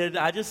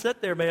I just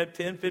sat there, man,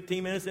 10,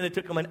 15 minutes, and it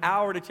took them an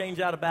hour to change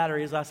out a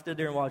battery as I stood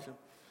there and watched them.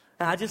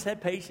 And I just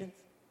had patience.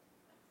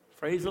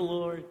 Praise the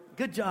Lord.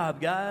 Good job,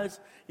 guys.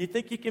 You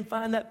think you can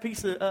find that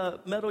piece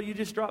of metal you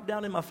just dropped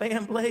down in my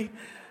fan blade?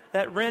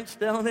 That wrench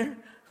down there?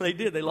 They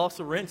did. They lost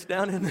the wrench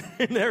down in there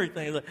and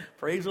everything. Like,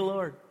 praise the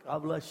Lord.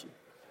 God bless you.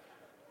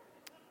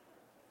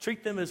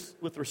 Treat them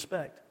with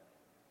respect.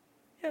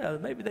 Yeah,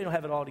 maybe they don't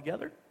have it all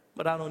together,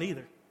 but I don't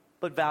either.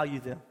 But value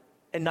them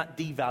and not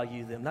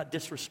devalue them, not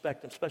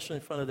disrespect them, especially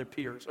in front of their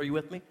peers. Are you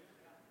with me?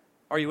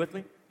 Are you with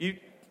me? You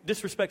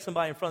disrespect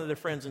somebody in front of their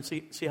friends and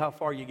see how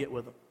far you get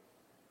with them.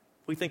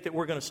 We think that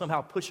we're going to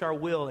somehow push our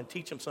will and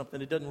teach them something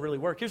that doesn't really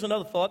work. Here's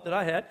another thought that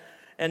I had,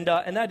 and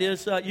that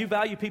is you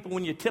value people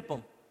when you tip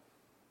them.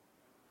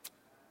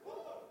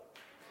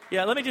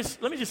 Yeah, let me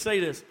just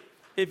say this.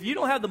 If you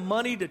don't have the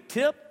money to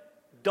tip,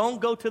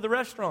 don't go to the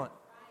restaurant.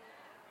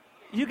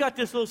 You got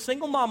this little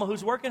single mama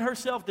who's working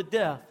herself to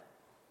death.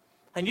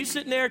 And you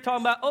sitting there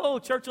talking about, oh,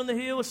 Church on the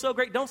Hill is so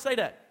great. Don't say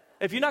that.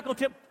 If you're not going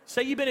to tip,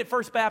 say you've been at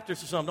First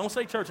Baptist or something. Don't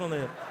say Church on the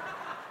Hill.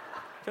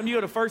 Tell them you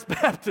go to First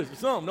Baptist or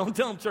something. Don't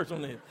tell them Church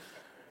on the Hill.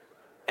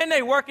 And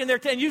they working their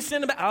and you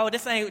send them back. Oh,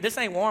 this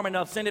ain't warm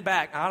enough. Send it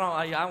back.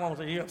 I want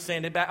you to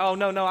send it back. Oh,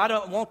 no, I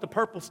don't want the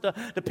purple stuff,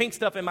 the pink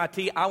stuff in my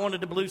tea. I wanted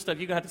the blue stuff.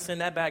 You're going to have to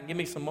send that back and give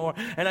me some more.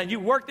 And then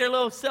you work their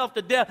little self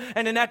to death.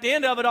 And then at the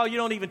end of it all, you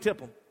don't even tip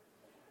them.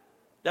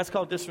 That's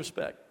called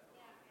disrespect,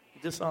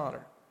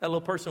 dishonor. That little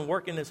person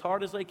working as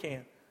hard as they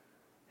can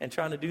and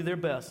trying to do their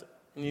best.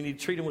 And you need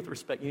to treat them with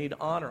respect. You need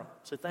to honor them.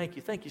 Say,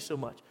 thank you so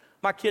much.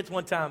 My kids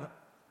one time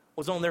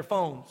was on their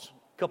phones,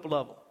 a couple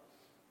of them.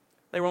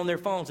 They were on their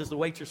phones as the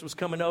waitress was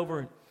coming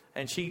over,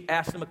 and she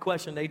asked them a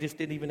question. They just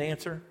didn't even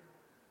answer.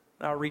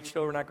 And I reached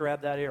over and I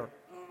grabbed that ear.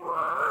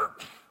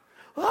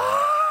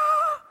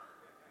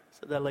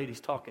 So that lady's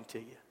talking to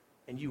you,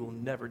 and you will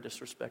never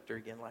disrespect her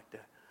again like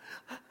that.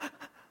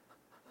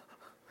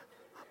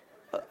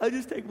 I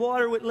just take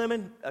water with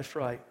lemon. That's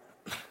right.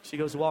 She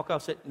goes to walk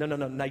off, said, no.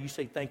 Now you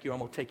say thank you. I'm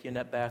going to take you in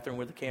that bathroom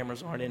where the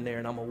cameras aren't in there,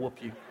 and I'm going to whoop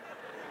you.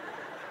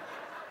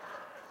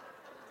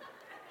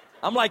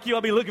 I'm like you.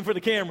 I'll be looking for the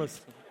cameras.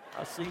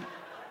 I see.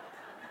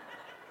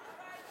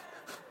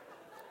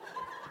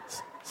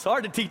 It's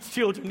hard to teach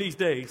children these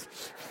days.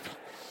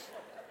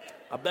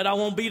 I bet I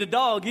won't beat a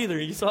dog either.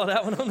 You saw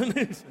that one on the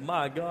news.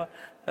 My God,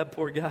 that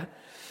poor guy.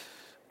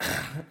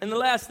 And the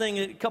last thing,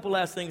 a couple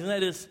last things, and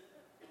that is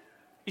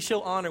you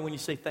show honor when you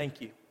say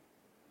thank you.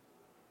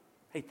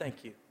 Hey,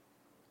 thank you.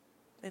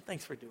 Hey,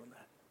 thanks for doing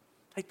that.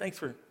 Hey, thanks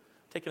for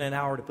taking an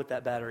hour to put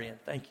that battery in.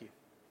 Thank you.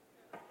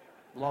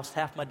 Lost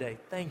half my day.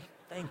 Thank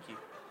you.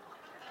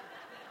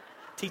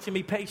 Teaching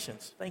me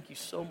patience. Thank you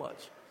so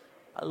much.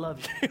 I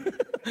love you.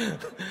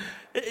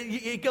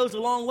 It goes a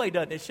long way,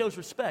 doesn't it? It shows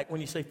respect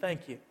when you say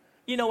thank you.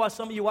 You know why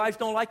some of your wives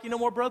don't like you no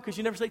more, bro? Because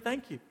you never say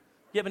thank you.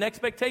 You have an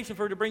expectation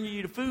for her to bring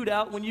you the food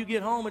out when you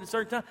get home at a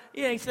certain time.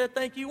 You ain't said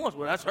thank you once.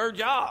 Well, that's her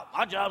job.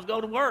 My job's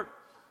go to work.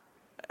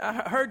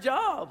 Her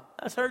job.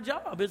 That's her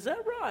job. Is that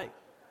right?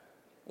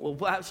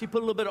 Well, she put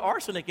a little bit of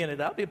arsenic in it.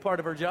 That'll be a part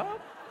of her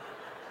job.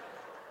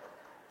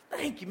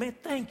 Thank you, man.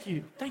 Thank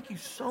you. Thank you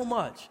so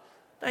much.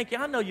 Thank you.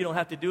 I know you don't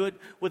have to do it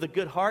with a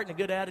good heart and a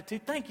good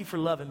attitude. Thank you for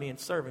loving me and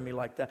serving me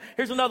like that.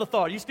 Here's another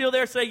thought. Are you still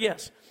there? Say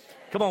yes.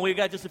 Come on, we've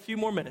got just a few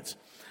more minutes.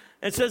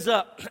 It says,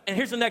 and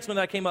here's the next one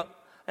that came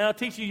up. And I'll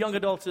teach you young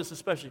adults this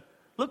especially.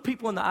 Look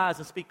people in the eyes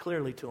and speak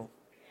clearly to them.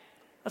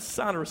 That's a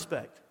sign of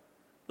respect.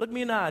 Look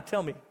me in the eye and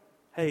tell me,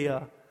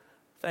 hey,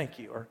 thank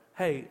you. Or,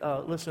 hey,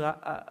 listen,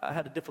 I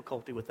had a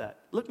difficulty with that.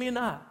 Look me in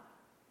the eye.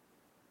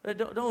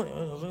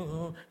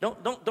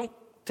 Don't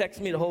text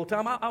me the whole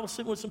time. I was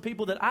sitting with some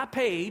people that I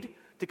paid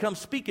to come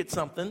speak at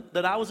something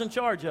that I was in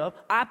charge of.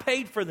 I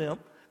paid for them,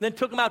 then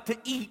took them out to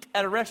eat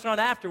at a restaurant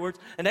afterwards,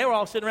 and they were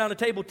all sitting around the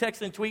table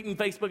texting, tweeting,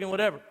 Facebook, and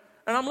whatever.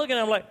 And I'm looking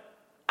at them like,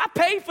 I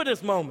paid for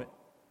this moment.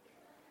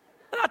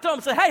 And I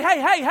told them, I said,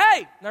 hey.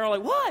 And they're all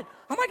like, what?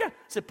 Oh, my God. I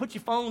said, put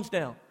your phones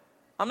down.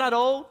 I'm not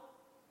old.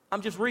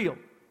 I'm just real.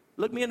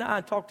 Look me in the eye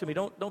and talk to me.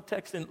 Don't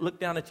text and look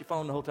down at your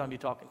phone the whole time you're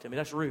talking to me.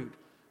 That's rude.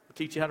 I'll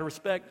teach you how to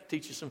respect,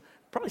 teach you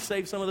probably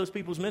save some of those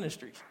people's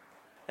ministries.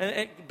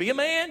 And be a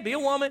man, be a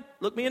woman,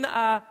 look me in the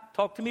eye,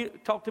 talk to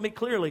me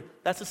clearly.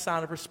 That's a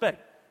sign of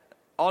respect.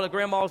 All the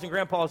grandmas and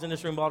grandpas in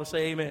this room ought to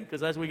say amen,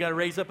 because as we got to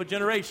raise up a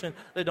generation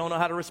that don't know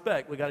how to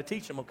respect. We got to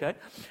teach them, okay?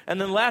 And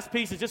then the last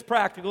piece is just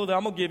practical that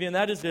I'm going to give you, and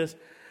that is this.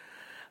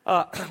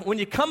 When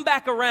you come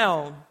back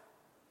around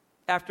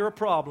after a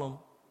problem,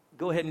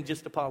 go ahead and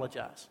just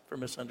apologize for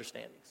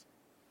misunderstandings.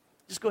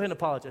 Just go ahead and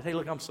apologize. Hey,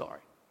 look, I'm sorry.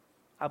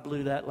 I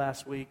blew that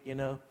last week,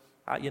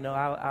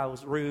 I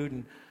was rude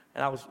and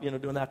I was,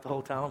 doing that the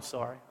whole time. I'm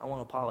sorry. I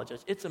want to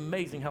apologize. It's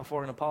amazing how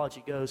far an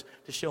apology goes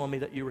to showing me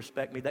that you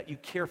respect me, that you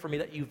care for me,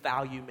 that you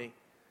value me.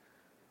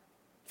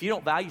 If you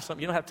don't value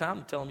something, you don't have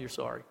time to tell them you're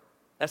sorry.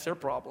 That's their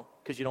problem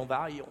because you don't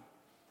value them.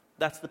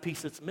 That's the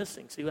piece that's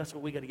missing. See, that's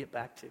what we got to get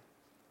back to.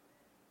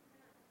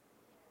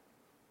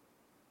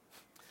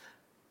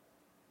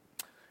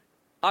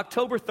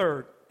 October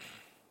 3rd,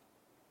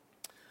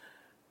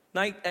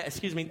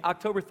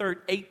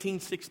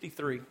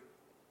 1863.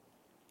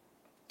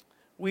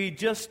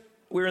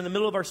 We're in the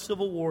middle of our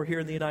Civil War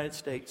here in the United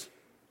States.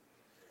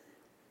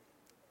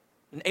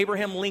 And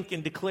Abraham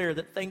Lincoln declared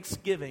that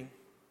Thanksgiving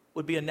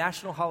would be a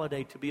national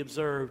holiday to be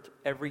observed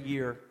every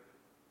year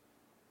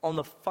on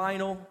the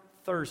final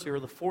Thursday or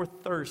the fourth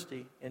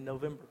Thursday in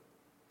November.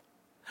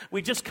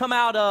 We just come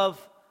out of,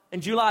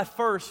 in July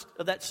 1st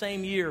of that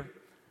same year,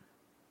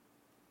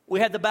 we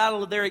had the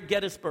battle there at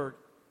Gettysburg.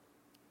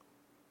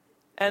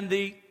 And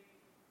the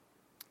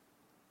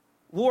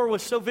war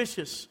was so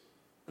vicious,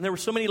 and there were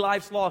so many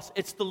lives lost.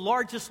 It's the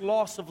largest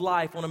loss of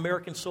life on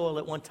American soil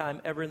at one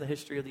time ever in the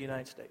history of the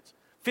United States.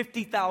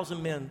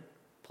 50,000 men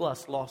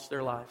plus lost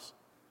their lives.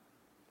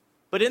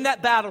 But in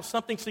that battle,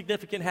 something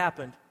significant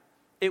happened.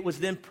 It was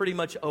then pretty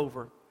much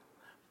over.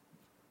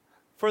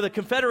 For the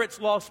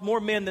Confederates lost more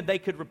men than they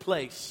could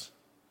replace.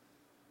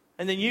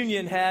 And the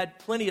Union had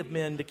plenty of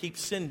men to keep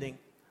sending.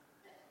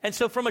 And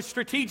so from a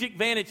strategic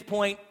vantage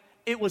point,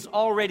 it was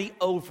already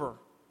over.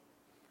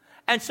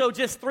 And so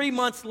just 3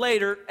 months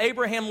later,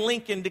 Abraham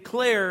Lincoln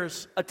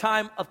declares a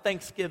time of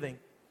thanksgiving.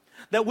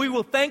 That we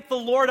will thank the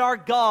Lord our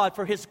God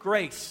for his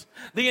grace.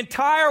 The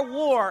entire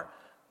war,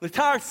 the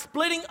entire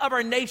splitting of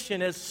our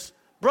nation as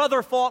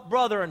brother fought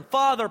brother and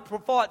father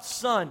fought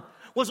son,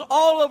 was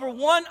all over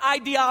one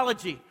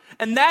ideology.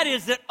 And that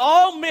is that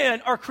all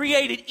men are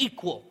created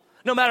equal.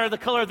 No matter the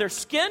color of their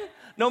skin,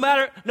 no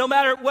matter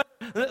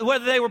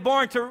whether they were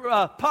born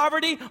to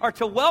poverty or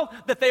to wealth,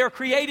 that they are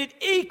created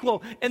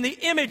equal in the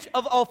image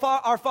of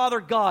our Father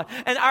God.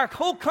 And our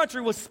whole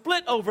country was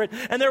split over it,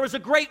 and there was a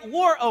great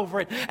war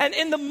over it. And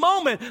in the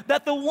moment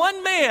that the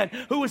one man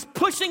who was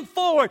pushing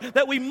forward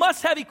that we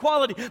must have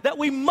equality, that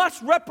we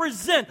must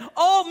represent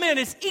all men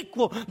as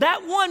equal,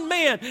 that one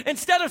man,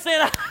 instead of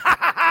saying, ha,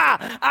 ha,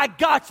 ha, I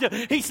got you,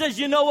 he says,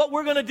 you know what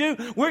we're going to do?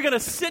 We're going to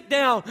sit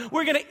down,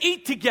 we're going to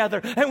eat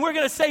together, and we're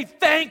going to say,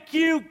 thank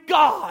you,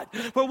 God,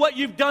 for what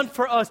you've done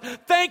for us.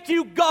 Thank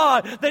you,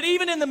 God, that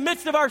even in the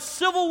midst of our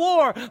civil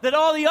war, that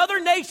all the other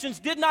nations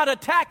did not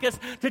attack us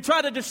to try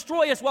to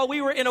destroy us while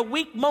we were in a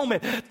weak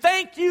moment.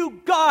 Thank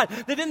you, God,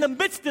 that in the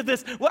midst of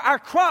this, our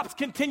crops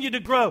continue to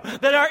grow,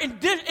 that our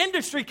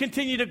industry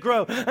continue to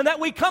grow, and that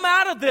we come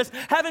out of this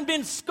having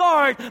been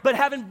scarred, but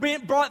having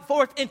been brought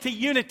forth into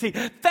unity.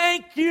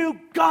 Thank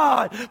you,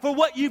 God, for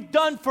what you've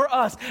done for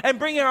us and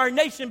bringing our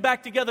nation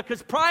back together,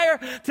 because prior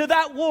to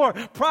that war,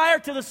 prior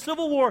to the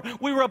Civil War,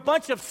 we were a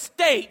bunch of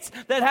states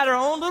that had our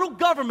own little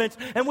governments,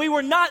 and we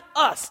were not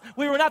us.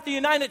 We were not the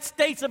United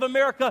States of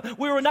America.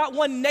 We were not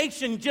one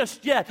nation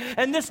just yet.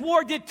 And this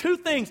war did two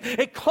things.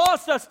 It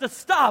caused us to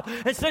stop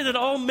and say that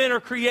all men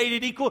are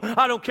created equal.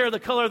 I don't care the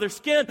color of their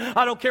skin.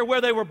 I don't care where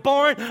they were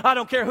born. I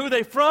don't care who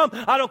they're from.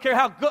 I don't care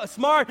how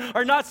smart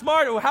or not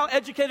smart or how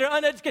educated or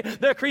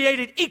uneducated. They're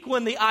created equal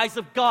in the eyes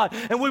of God.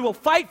 And we will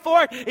fight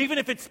for it even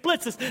if it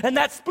splits us. And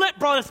that split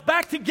brought us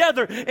back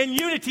together in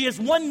unity as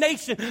one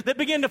nation that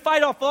began to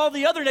fight off all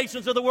the other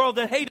nations of the world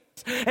that hate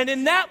us. And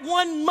in that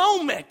one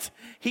moment,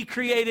 he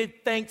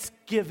created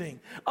Thanksgiving.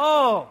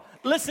 Oh,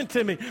 listen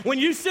to me. When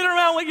you sit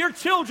around with your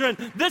children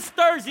this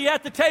Thursday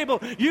at the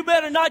table, you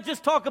better not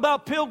just talk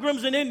about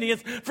pilgrims and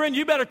Indians. Friend,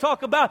 you better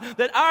talk about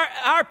that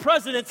our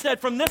president said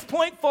from this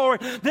point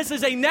forward, this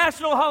is a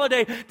national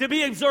holiday to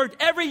be observed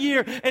every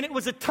year. And it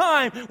was a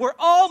time where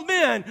all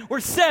men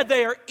were said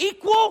they are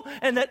equal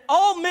and that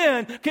all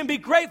men can be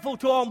grateful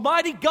to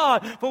Almighty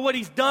God for what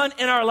he's done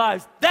in our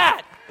lives.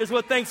 That is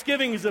what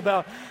Thanksgiving is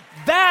about.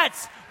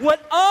 That's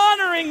what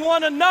honoring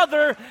one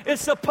another is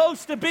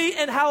supposed to be,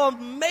 and how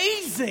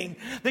amazing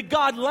that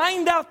God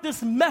lined out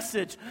this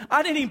message.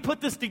 I didn't even put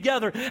this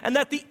together. And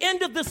that the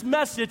end of this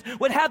message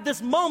would have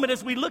this moment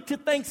as we look to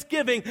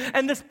Thanksgiving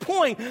and this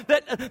point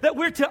that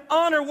we're to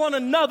honor one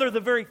another, the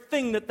very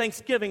thing that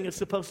Thanksgiving is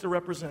supposed to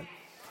represent.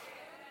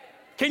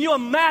 Can you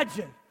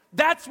imagine?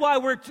 That's why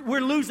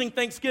we're losing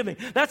Thanksgiving.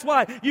 That's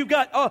why you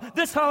got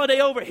this holiday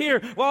over here.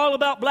 We're all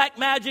about black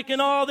magic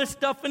and all this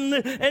stuff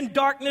and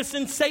darkness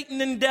and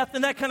Satan and death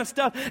and that kind of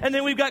stuff. And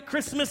then we've got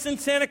Christmas and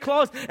Santa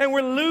Claus, and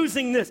we're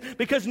losing this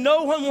because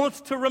no one wants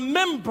to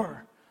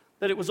remember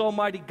that it was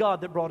Almighty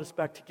God that brought us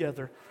back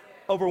together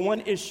over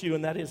one issue,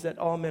 and that is that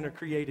all men are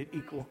created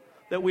equal,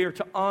 that we are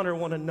to honor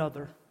one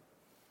another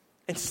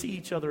and see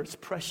each other as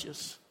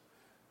precious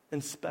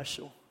and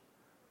special.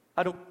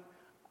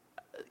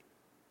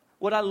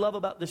 What I love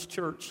about this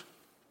church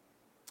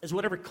is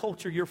whatever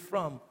culture you're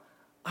from,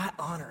 I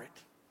honor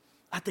it.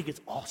 I think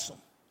it's awesome.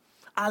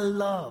 I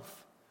love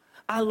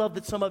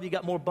that some of you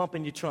got more bump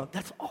in your trunk.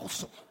 That's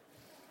awesome.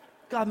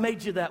 God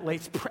made you that way.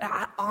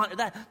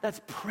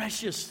 That's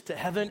precious to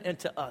heaven and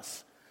to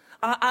us.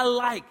 I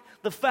like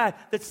the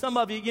fact that some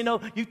of you,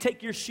 you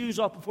take your shoes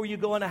off before you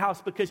go in a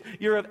house because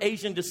you're of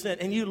Asian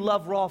descent and you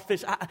love raw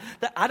fish.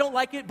 I don't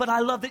like it, but I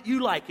love that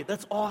you like it.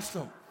 That's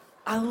awesome.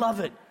 I love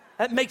it.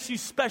 That makes you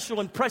special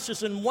and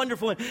precious and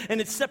wonderful, and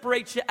it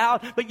separates you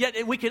out, but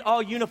yet we can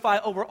all unify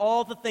over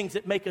all the things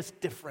that make us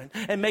different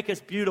and make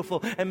us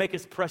beautiful and make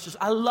us precious.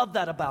 I love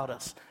that about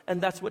us, and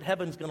that's what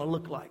heaven's going to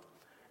look like.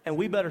 And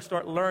we better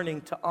start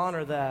learning to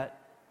honor that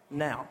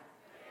now.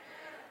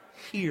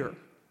 Here,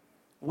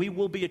 we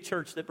will be a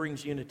church that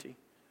brings unity.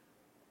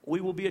 We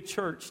will be a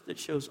church that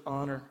shows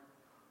honor.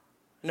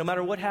 No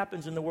matter what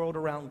happens in the world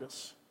around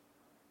us,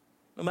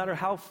 no matter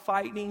how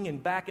fighting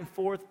and back and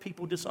forth,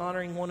 people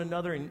dishonoring one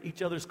another in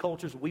each other's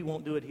cultures, we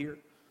won't do it here.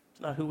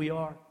 It's not who we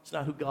are. It's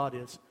not who God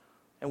is.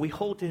 And we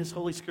hold to his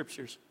holy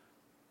scriptures.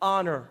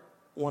 Honor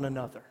one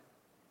another.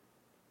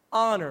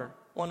 Honor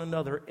one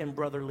another in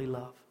brotherly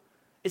love.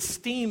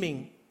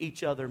 Esteeming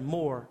each other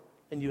more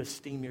than you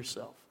esteem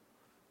yourself.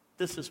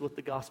 This is what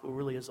the gospel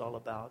really is all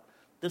about.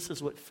 This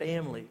is what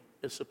family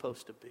is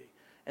supposed to be.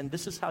 And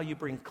this is how you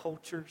bring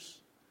cultures,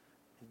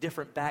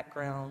 different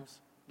backgrounds,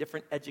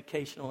 different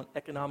educational and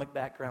economic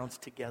backgrounds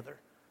together,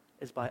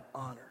 is by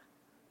honor.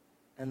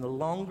 And the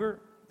longer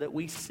that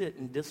we sit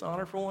in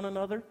dishonor for one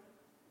another,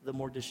 the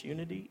more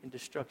disunity and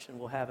destruction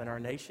we'll have in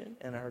our nation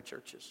and our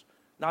churches.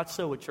 Not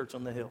so with Church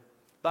on the Hill.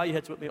 Bow your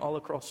heads with me all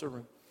across the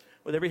room.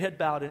 With every head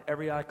bowed and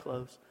every eye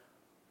closed.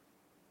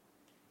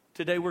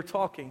 Today we're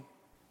talking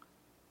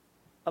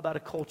about a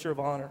culture of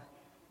honor,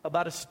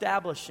 about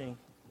establishing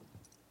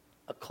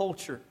a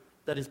culture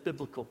that is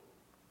biblical.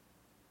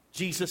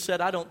 Jesus said,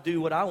 I don't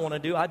do what I want to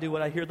do. I do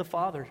what I hear the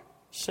Father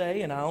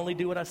say, and I only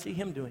do what I see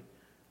him doing,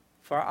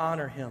 for I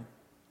honor him.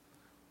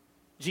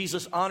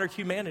 Jesus honored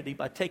humanity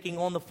by taking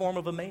on the form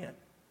of a man.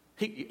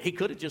 He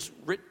could have just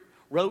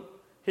wrote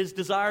his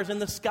desires in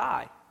the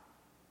sky.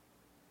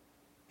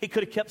 He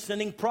could have kept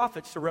sending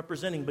prophets to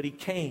represent him, but he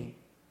came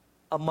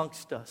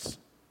amongst us.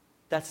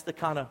 That's the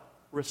kind of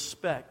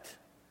respect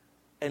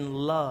and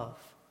love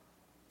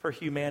for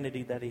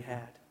humanity that he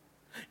had.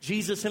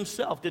 Jesus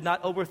himself did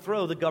not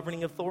overthrow the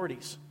governing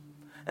authorities.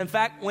 In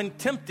fact, when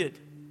tempted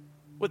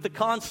with the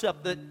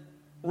concept that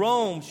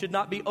Rome should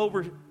not be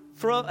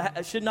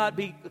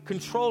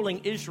controlling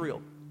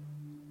Israel,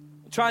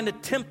 trying to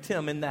tempt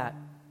him in that,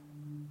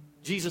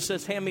 Jesus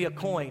says, hand me a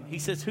coin. He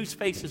says, whose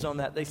face is on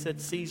that? They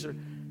said, Caesar.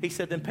 He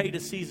said, then pay to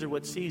Caesar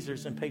what's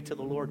Caesar's and pay to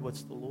the Lord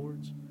what's the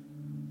Lord's.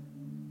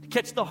 To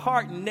catch the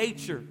heart and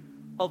nature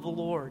of the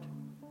Lord.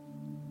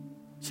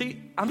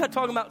 See, I'm not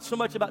talking about so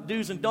much about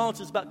do's and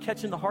don'ts. It's about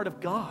catching the heart of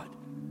God.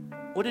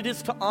 What it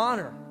is to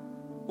honor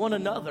one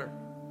another.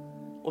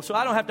 Well, so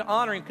I don't have to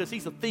honor him because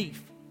he's a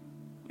thief.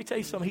 Let me tell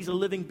you something. He's a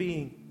living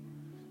being.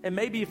 And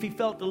maybe if he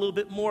felt a little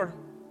bit more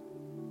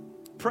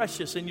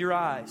precious in your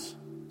eyes,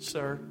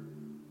 sir,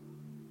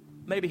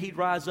 maybe he'd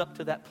rise up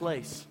to that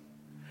place.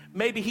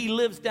 Maybe he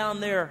lives down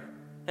there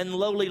in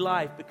lowly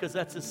life because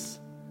that's as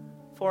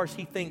far as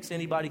he thinks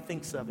anybody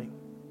thinks of him.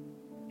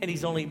 And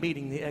he's only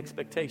meeting the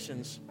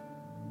expectations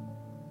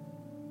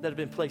that have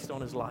been placed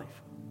on his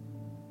life.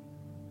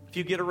 If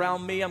you get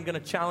around me, I'm going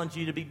to challenge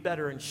you to be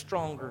better and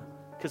stronger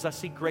because I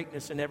see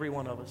greatness in every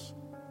one of us.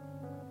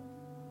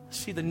 I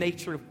see the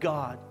nature of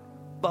God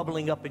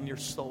bubbling up in your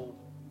soul.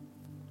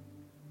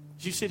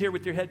 As you sit here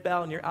with your head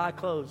bowed and your eye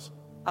closed,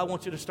 I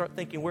want you to start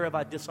thinking, where have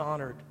I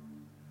dishonored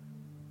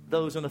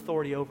those in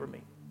authority over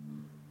me?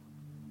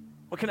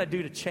 What can I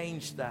do to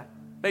change that?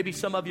 Maybe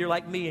some of you are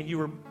like me and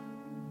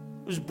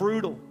it was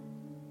brutal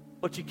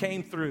what you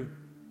came through.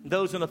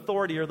 Those in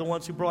authority are the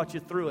ones who brought you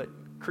through it,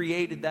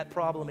 created that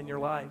problem in your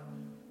life.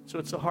 So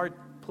it's a hard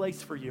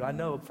place for you. I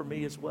know, for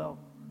me as well.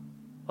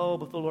 Oh,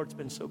 but the Lord's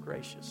been so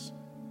gracious.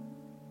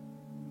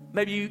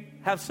 Maybe you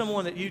have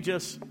someone that you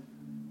just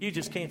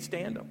can't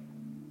stand them.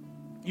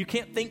 You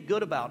can't think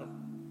good about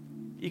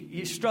them.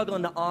 You're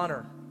struggling to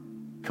honor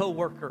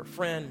coworker,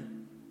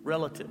 friend,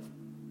 relative.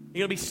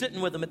 You're going to be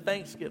sitting with them at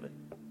Thanksgiving.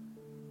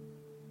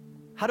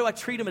 How do I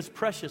treat them as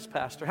precious,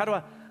 Pastor? How do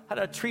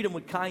I treat them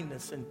with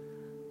kindness? And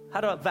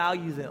how do I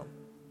value them?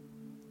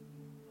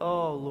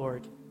 Oh,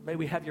 Lord, may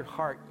we have your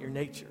heart, your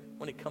nature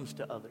when it comes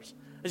to others.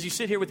 As you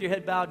sit here with your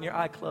head bowed and your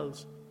eye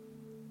closed,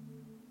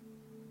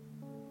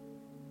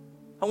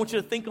 I want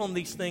you to think on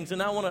these things,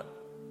 and I want to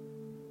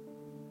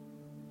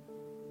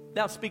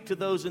now speak to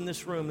those in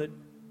this room that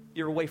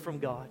you're away from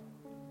God.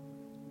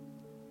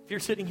 If you're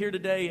sitting here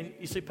today and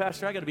you say,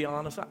 Pastor, I got to be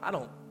honest,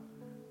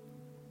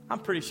 I'm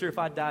pretty sure if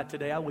I died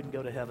today, I wouldn't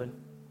go to heaven.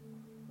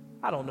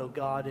 I don't know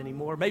God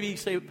anymore. Maybe you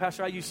say,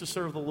 Pastor, I used to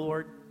serve the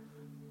Lord,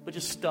 but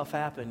just stuff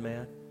happened,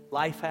 man.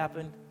 Life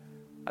happened.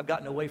 I've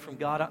gotten away from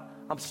God.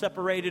 I'm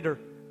separated, or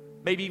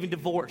maybe even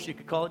divorced. You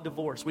could call it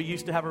divorce. We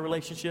used to have a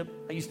relationship.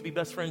 I used to be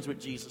best friends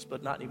with Jesus,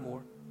 but not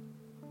anymore.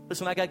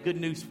 Listen, I got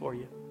good news for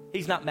you.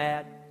 He's not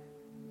mad.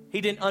 He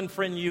didn't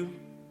unfriend you.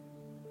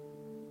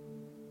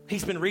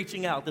 He's been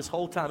reaching out this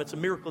whole time. It's a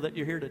miracle that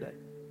you're here today.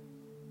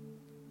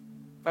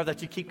 or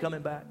that you keep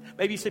coming back.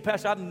 Maybe you say,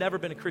 Pastor, I've never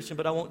been a Christian,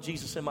 but I want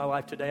Jesus in my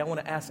life today. I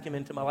want to ask him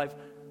into my life.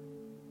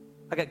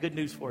 I got good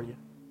news for you.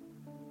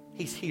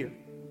 He's here.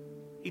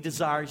 He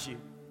desires you.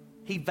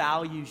 He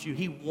values you.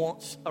 He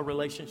wants a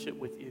relationship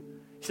with you.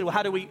 You say, well,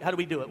 how do we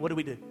do it? What do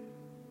we do?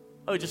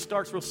 Oh, it just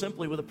starts real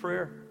simply with a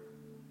prayer.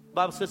 The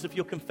Bible says if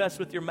you'll confess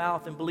with your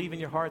mouth and believe in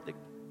your heart that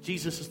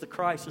Jesus is the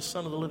Christ, the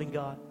Son of the living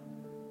God,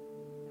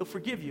 he'll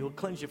forgive you. He'll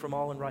cleanse you from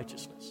all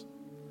unrighteousness.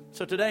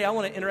 So today, I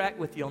want to interact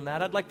with you on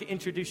that. I'd like to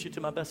introduce you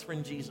to my best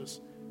friend, Jesus.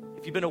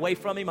 If you've been away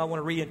from him, I want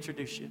to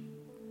reintroduce you.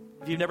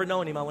 If you've never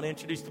known him, I want to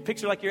introduce you.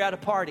 Picture like you're at a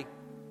party.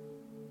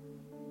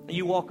 And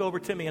you walk over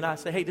to me and I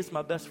say, hey, this is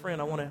my best friend.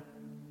 I want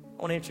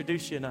to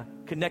introduce you, and I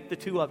connect the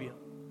two of you.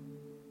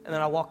 And then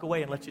I walk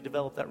away and let you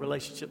develop that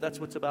relationship. That's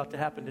what's about to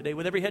happen today.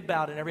 With every head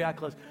bowed and every eye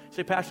closed.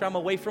 Say, Pastor, I'm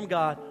away from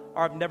God,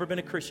 or I've never been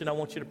a Christian. I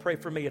want you to pray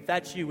for me. If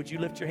that's you, would you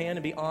lift your hand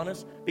and be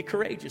honest? Be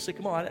courageous. Say,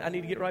 come on, I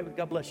need to get right with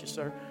God. Bless you,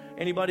 sir.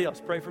 Anybody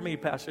else? Pray for me,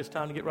 Pastor. It's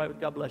time to get right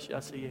with God. Bless you. I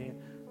see your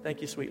hand. Thank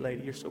you, sweet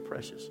lady. You're so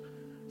precious.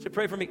 Say,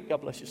 pray for me.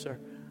 God bless you, sir.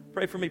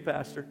 Pray for me,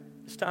 Pastor.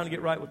 It's time to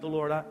get right with the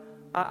Lord.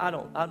 I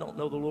don't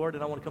know the Lord,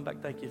 and I want to come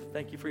back. Thank you.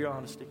 Thank you for your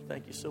honesty.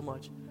 Thank you so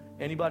much.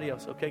 Anybody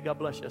else? Okay, God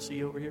bless you. I see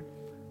you over here.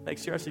 Make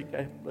sure I see you.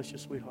 Okay, bless you,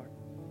 sweetheart.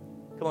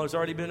 Come on, there's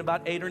already been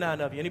about 8 or 9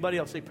 of you. Anybody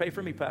else? Say, pray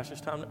for me, Pastor.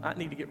 It's time. I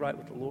need to get right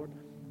with the Lord.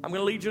 I'm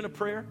going to lead you in a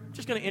prayer. I'm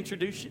just going to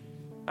introduce you.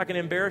 I'm not going to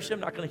embarrass you. I'm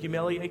not going to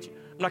humiliate you.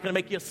 I'm not going to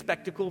make you a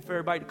spectacle for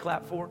everybody to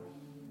clap for.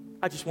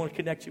 I just want to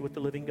connect you with the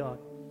living God.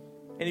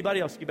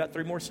 Anybody else? Give about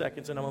 3 more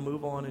seconds, and I'm going to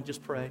move on and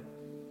just pray.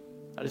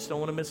 I just don't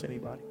want to miss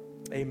anybody.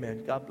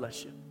 Amen. God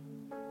bless you.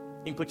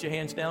 You can put your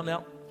hands down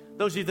now.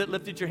 Those of you that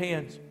lifted your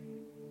hands,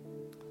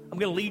 I'm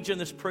going to lead you in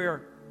this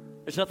prayer.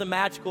 There's nothing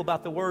magical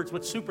about the words.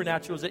 What's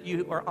supernatural is that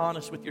you are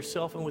honest with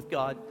yourself and with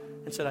God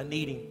and said, I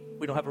need him.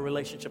 We don't have a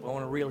relationship. I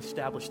want to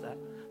reestablish that.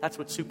 That's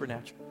what's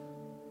supernatural.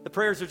 The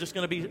prayers are just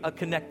going to be a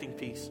connecting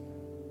piece,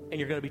 and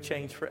you're going to be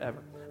changed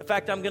forever. In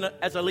fact,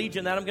 as I lead you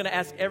in that, I'm going to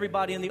ask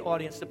everybody in the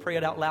audience to pray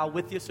it out loud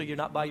with you so you're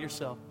not by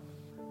yourself.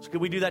 So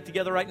could we do that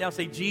together right now?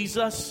 Say,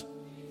 Jesus,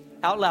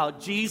 out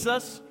loud.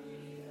 Jesus,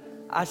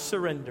 I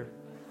surrender.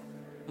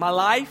 My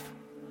life,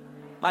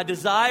 my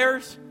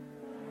desires,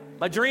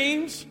 my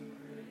dreams,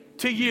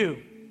 to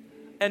you.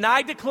 And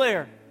I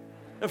declare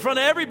in front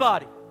of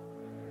everybody,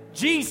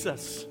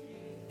 Jesus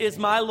is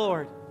my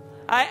Lord.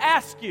 I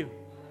ask you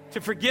to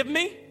forgive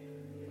me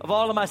of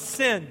all of my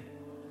sin.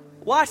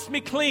 Wash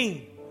me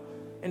clean.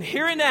 And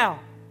here and now,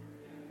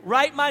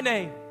 write my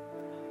name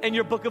in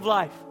your book of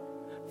life.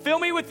 Fill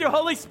me with your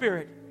Holy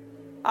Spirit.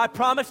 I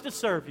promise to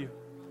serve you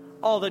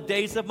all the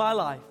days of my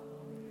life.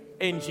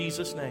 In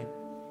Jesus' name.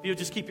 If you'll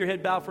just keep your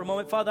head bowed for a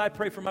moment. Father, I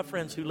pray for my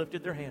friends who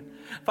lifted their hand.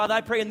 Father, I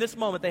pray in this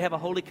moment they have a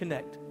holy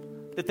connect,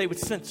 that they would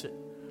sense it.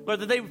 Lord,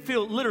 that they would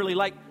feel literally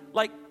like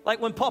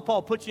when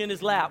Paw put you in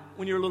his lap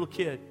when you were a little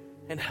kid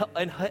and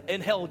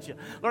held you.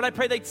 Lord, I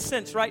pray they'd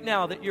sense right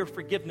now that your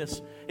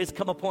forgiveness has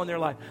come upon their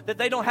life. That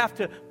they don't have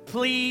to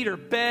plead or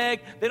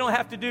beg. They don't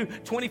have to do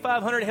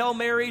 2,500 Hail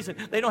Marys, and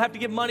they don't have to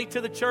give money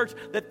to the church.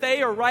 That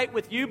they are right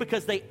with you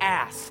because they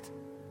asked.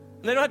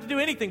 And they don't have to do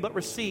anything but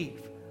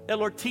receive. That,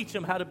 Lord, teach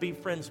them how to be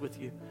friends with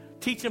you.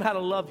 Teach them how to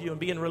love you and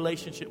be in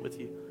relationship with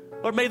you.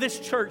 Lord, may this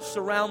church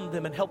surround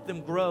them and help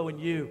them grow in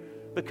you,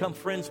 become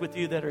friends with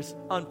you that are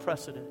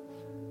unprecedented.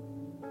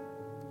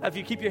 If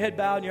you keep your head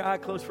bowed and your eye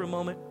closed for a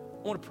moment,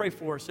 I want to pray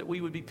for us that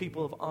we would be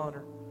people of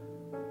honor.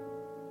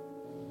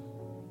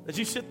 As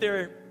you sit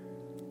there,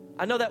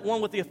 I know that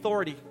one with the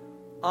authority,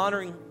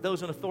 honoring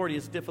those in authority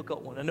is a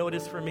difficult one. I know it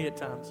is for me at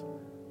times.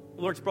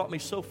 The Lord's brought me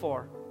so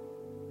far,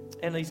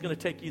 and he's going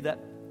to take you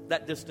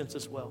that distance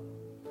as well.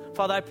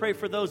 Father, I pray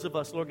for those of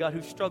us, Lord God,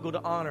 who struggle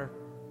to honor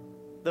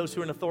those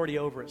who are in authority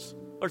over us.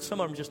 Lord,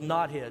 some of them just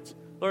knotheads.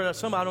 Lord,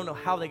 some I don't know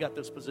how they got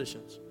those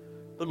positions.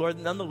 But Lord,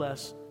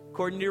 nonetheless,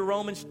 according to your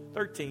Romans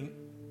 13,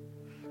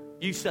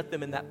 you set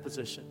them in that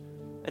position.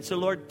 And so,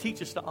 Lord,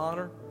 teach us to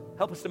honor.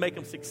 Help us to make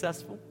them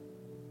successful.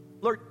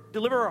 Lord,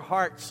 deliver our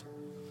hearts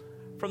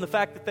from the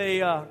fact that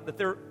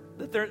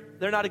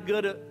they're not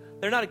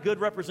a good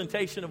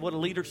representation of what a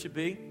leader should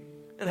be.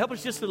 And help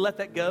us just to let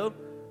that go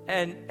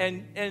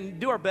and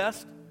do our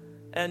best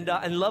and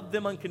love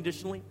them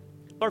unconditionally.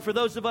 Lord, for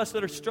those of us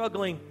that are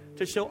struggling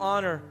to show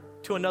honor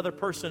to another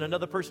person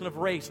of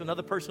race,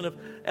 another person of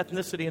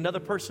ethnicity, another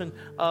person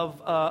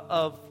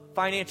of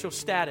financial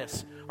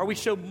status, or we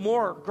show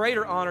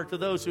greater honor to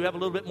those who have a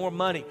little bit more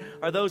money,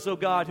 or those, oh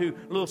God, who are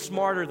a little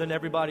smarter than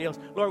everybody else.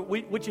 Lord,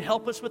 would you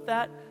help us with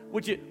that?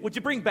 Would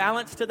you bring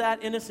balance to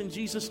that in us in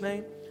Jesus'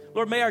 name?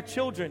 Lord, may our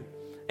children,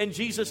 in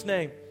Jesus'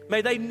 name,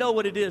 may they know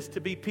what it is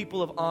to be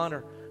people of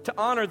honor, to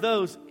honor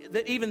those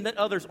that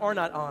others are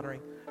not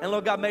honoring. And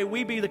Lord God, may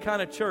we be the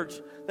kind of church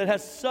that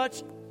has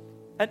such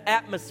an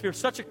atmosphere,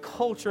 such a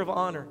culture of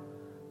honor,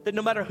 that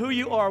no matter who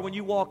you are, when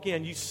you walk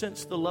in, you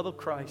sense the love of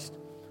Christ,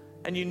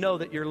 and you know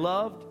that you're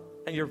loved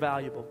and you're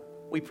valuable.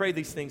 We pray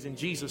these things in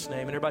Jesus' name.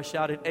 And everybody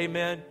shouted,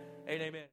 amen and amen.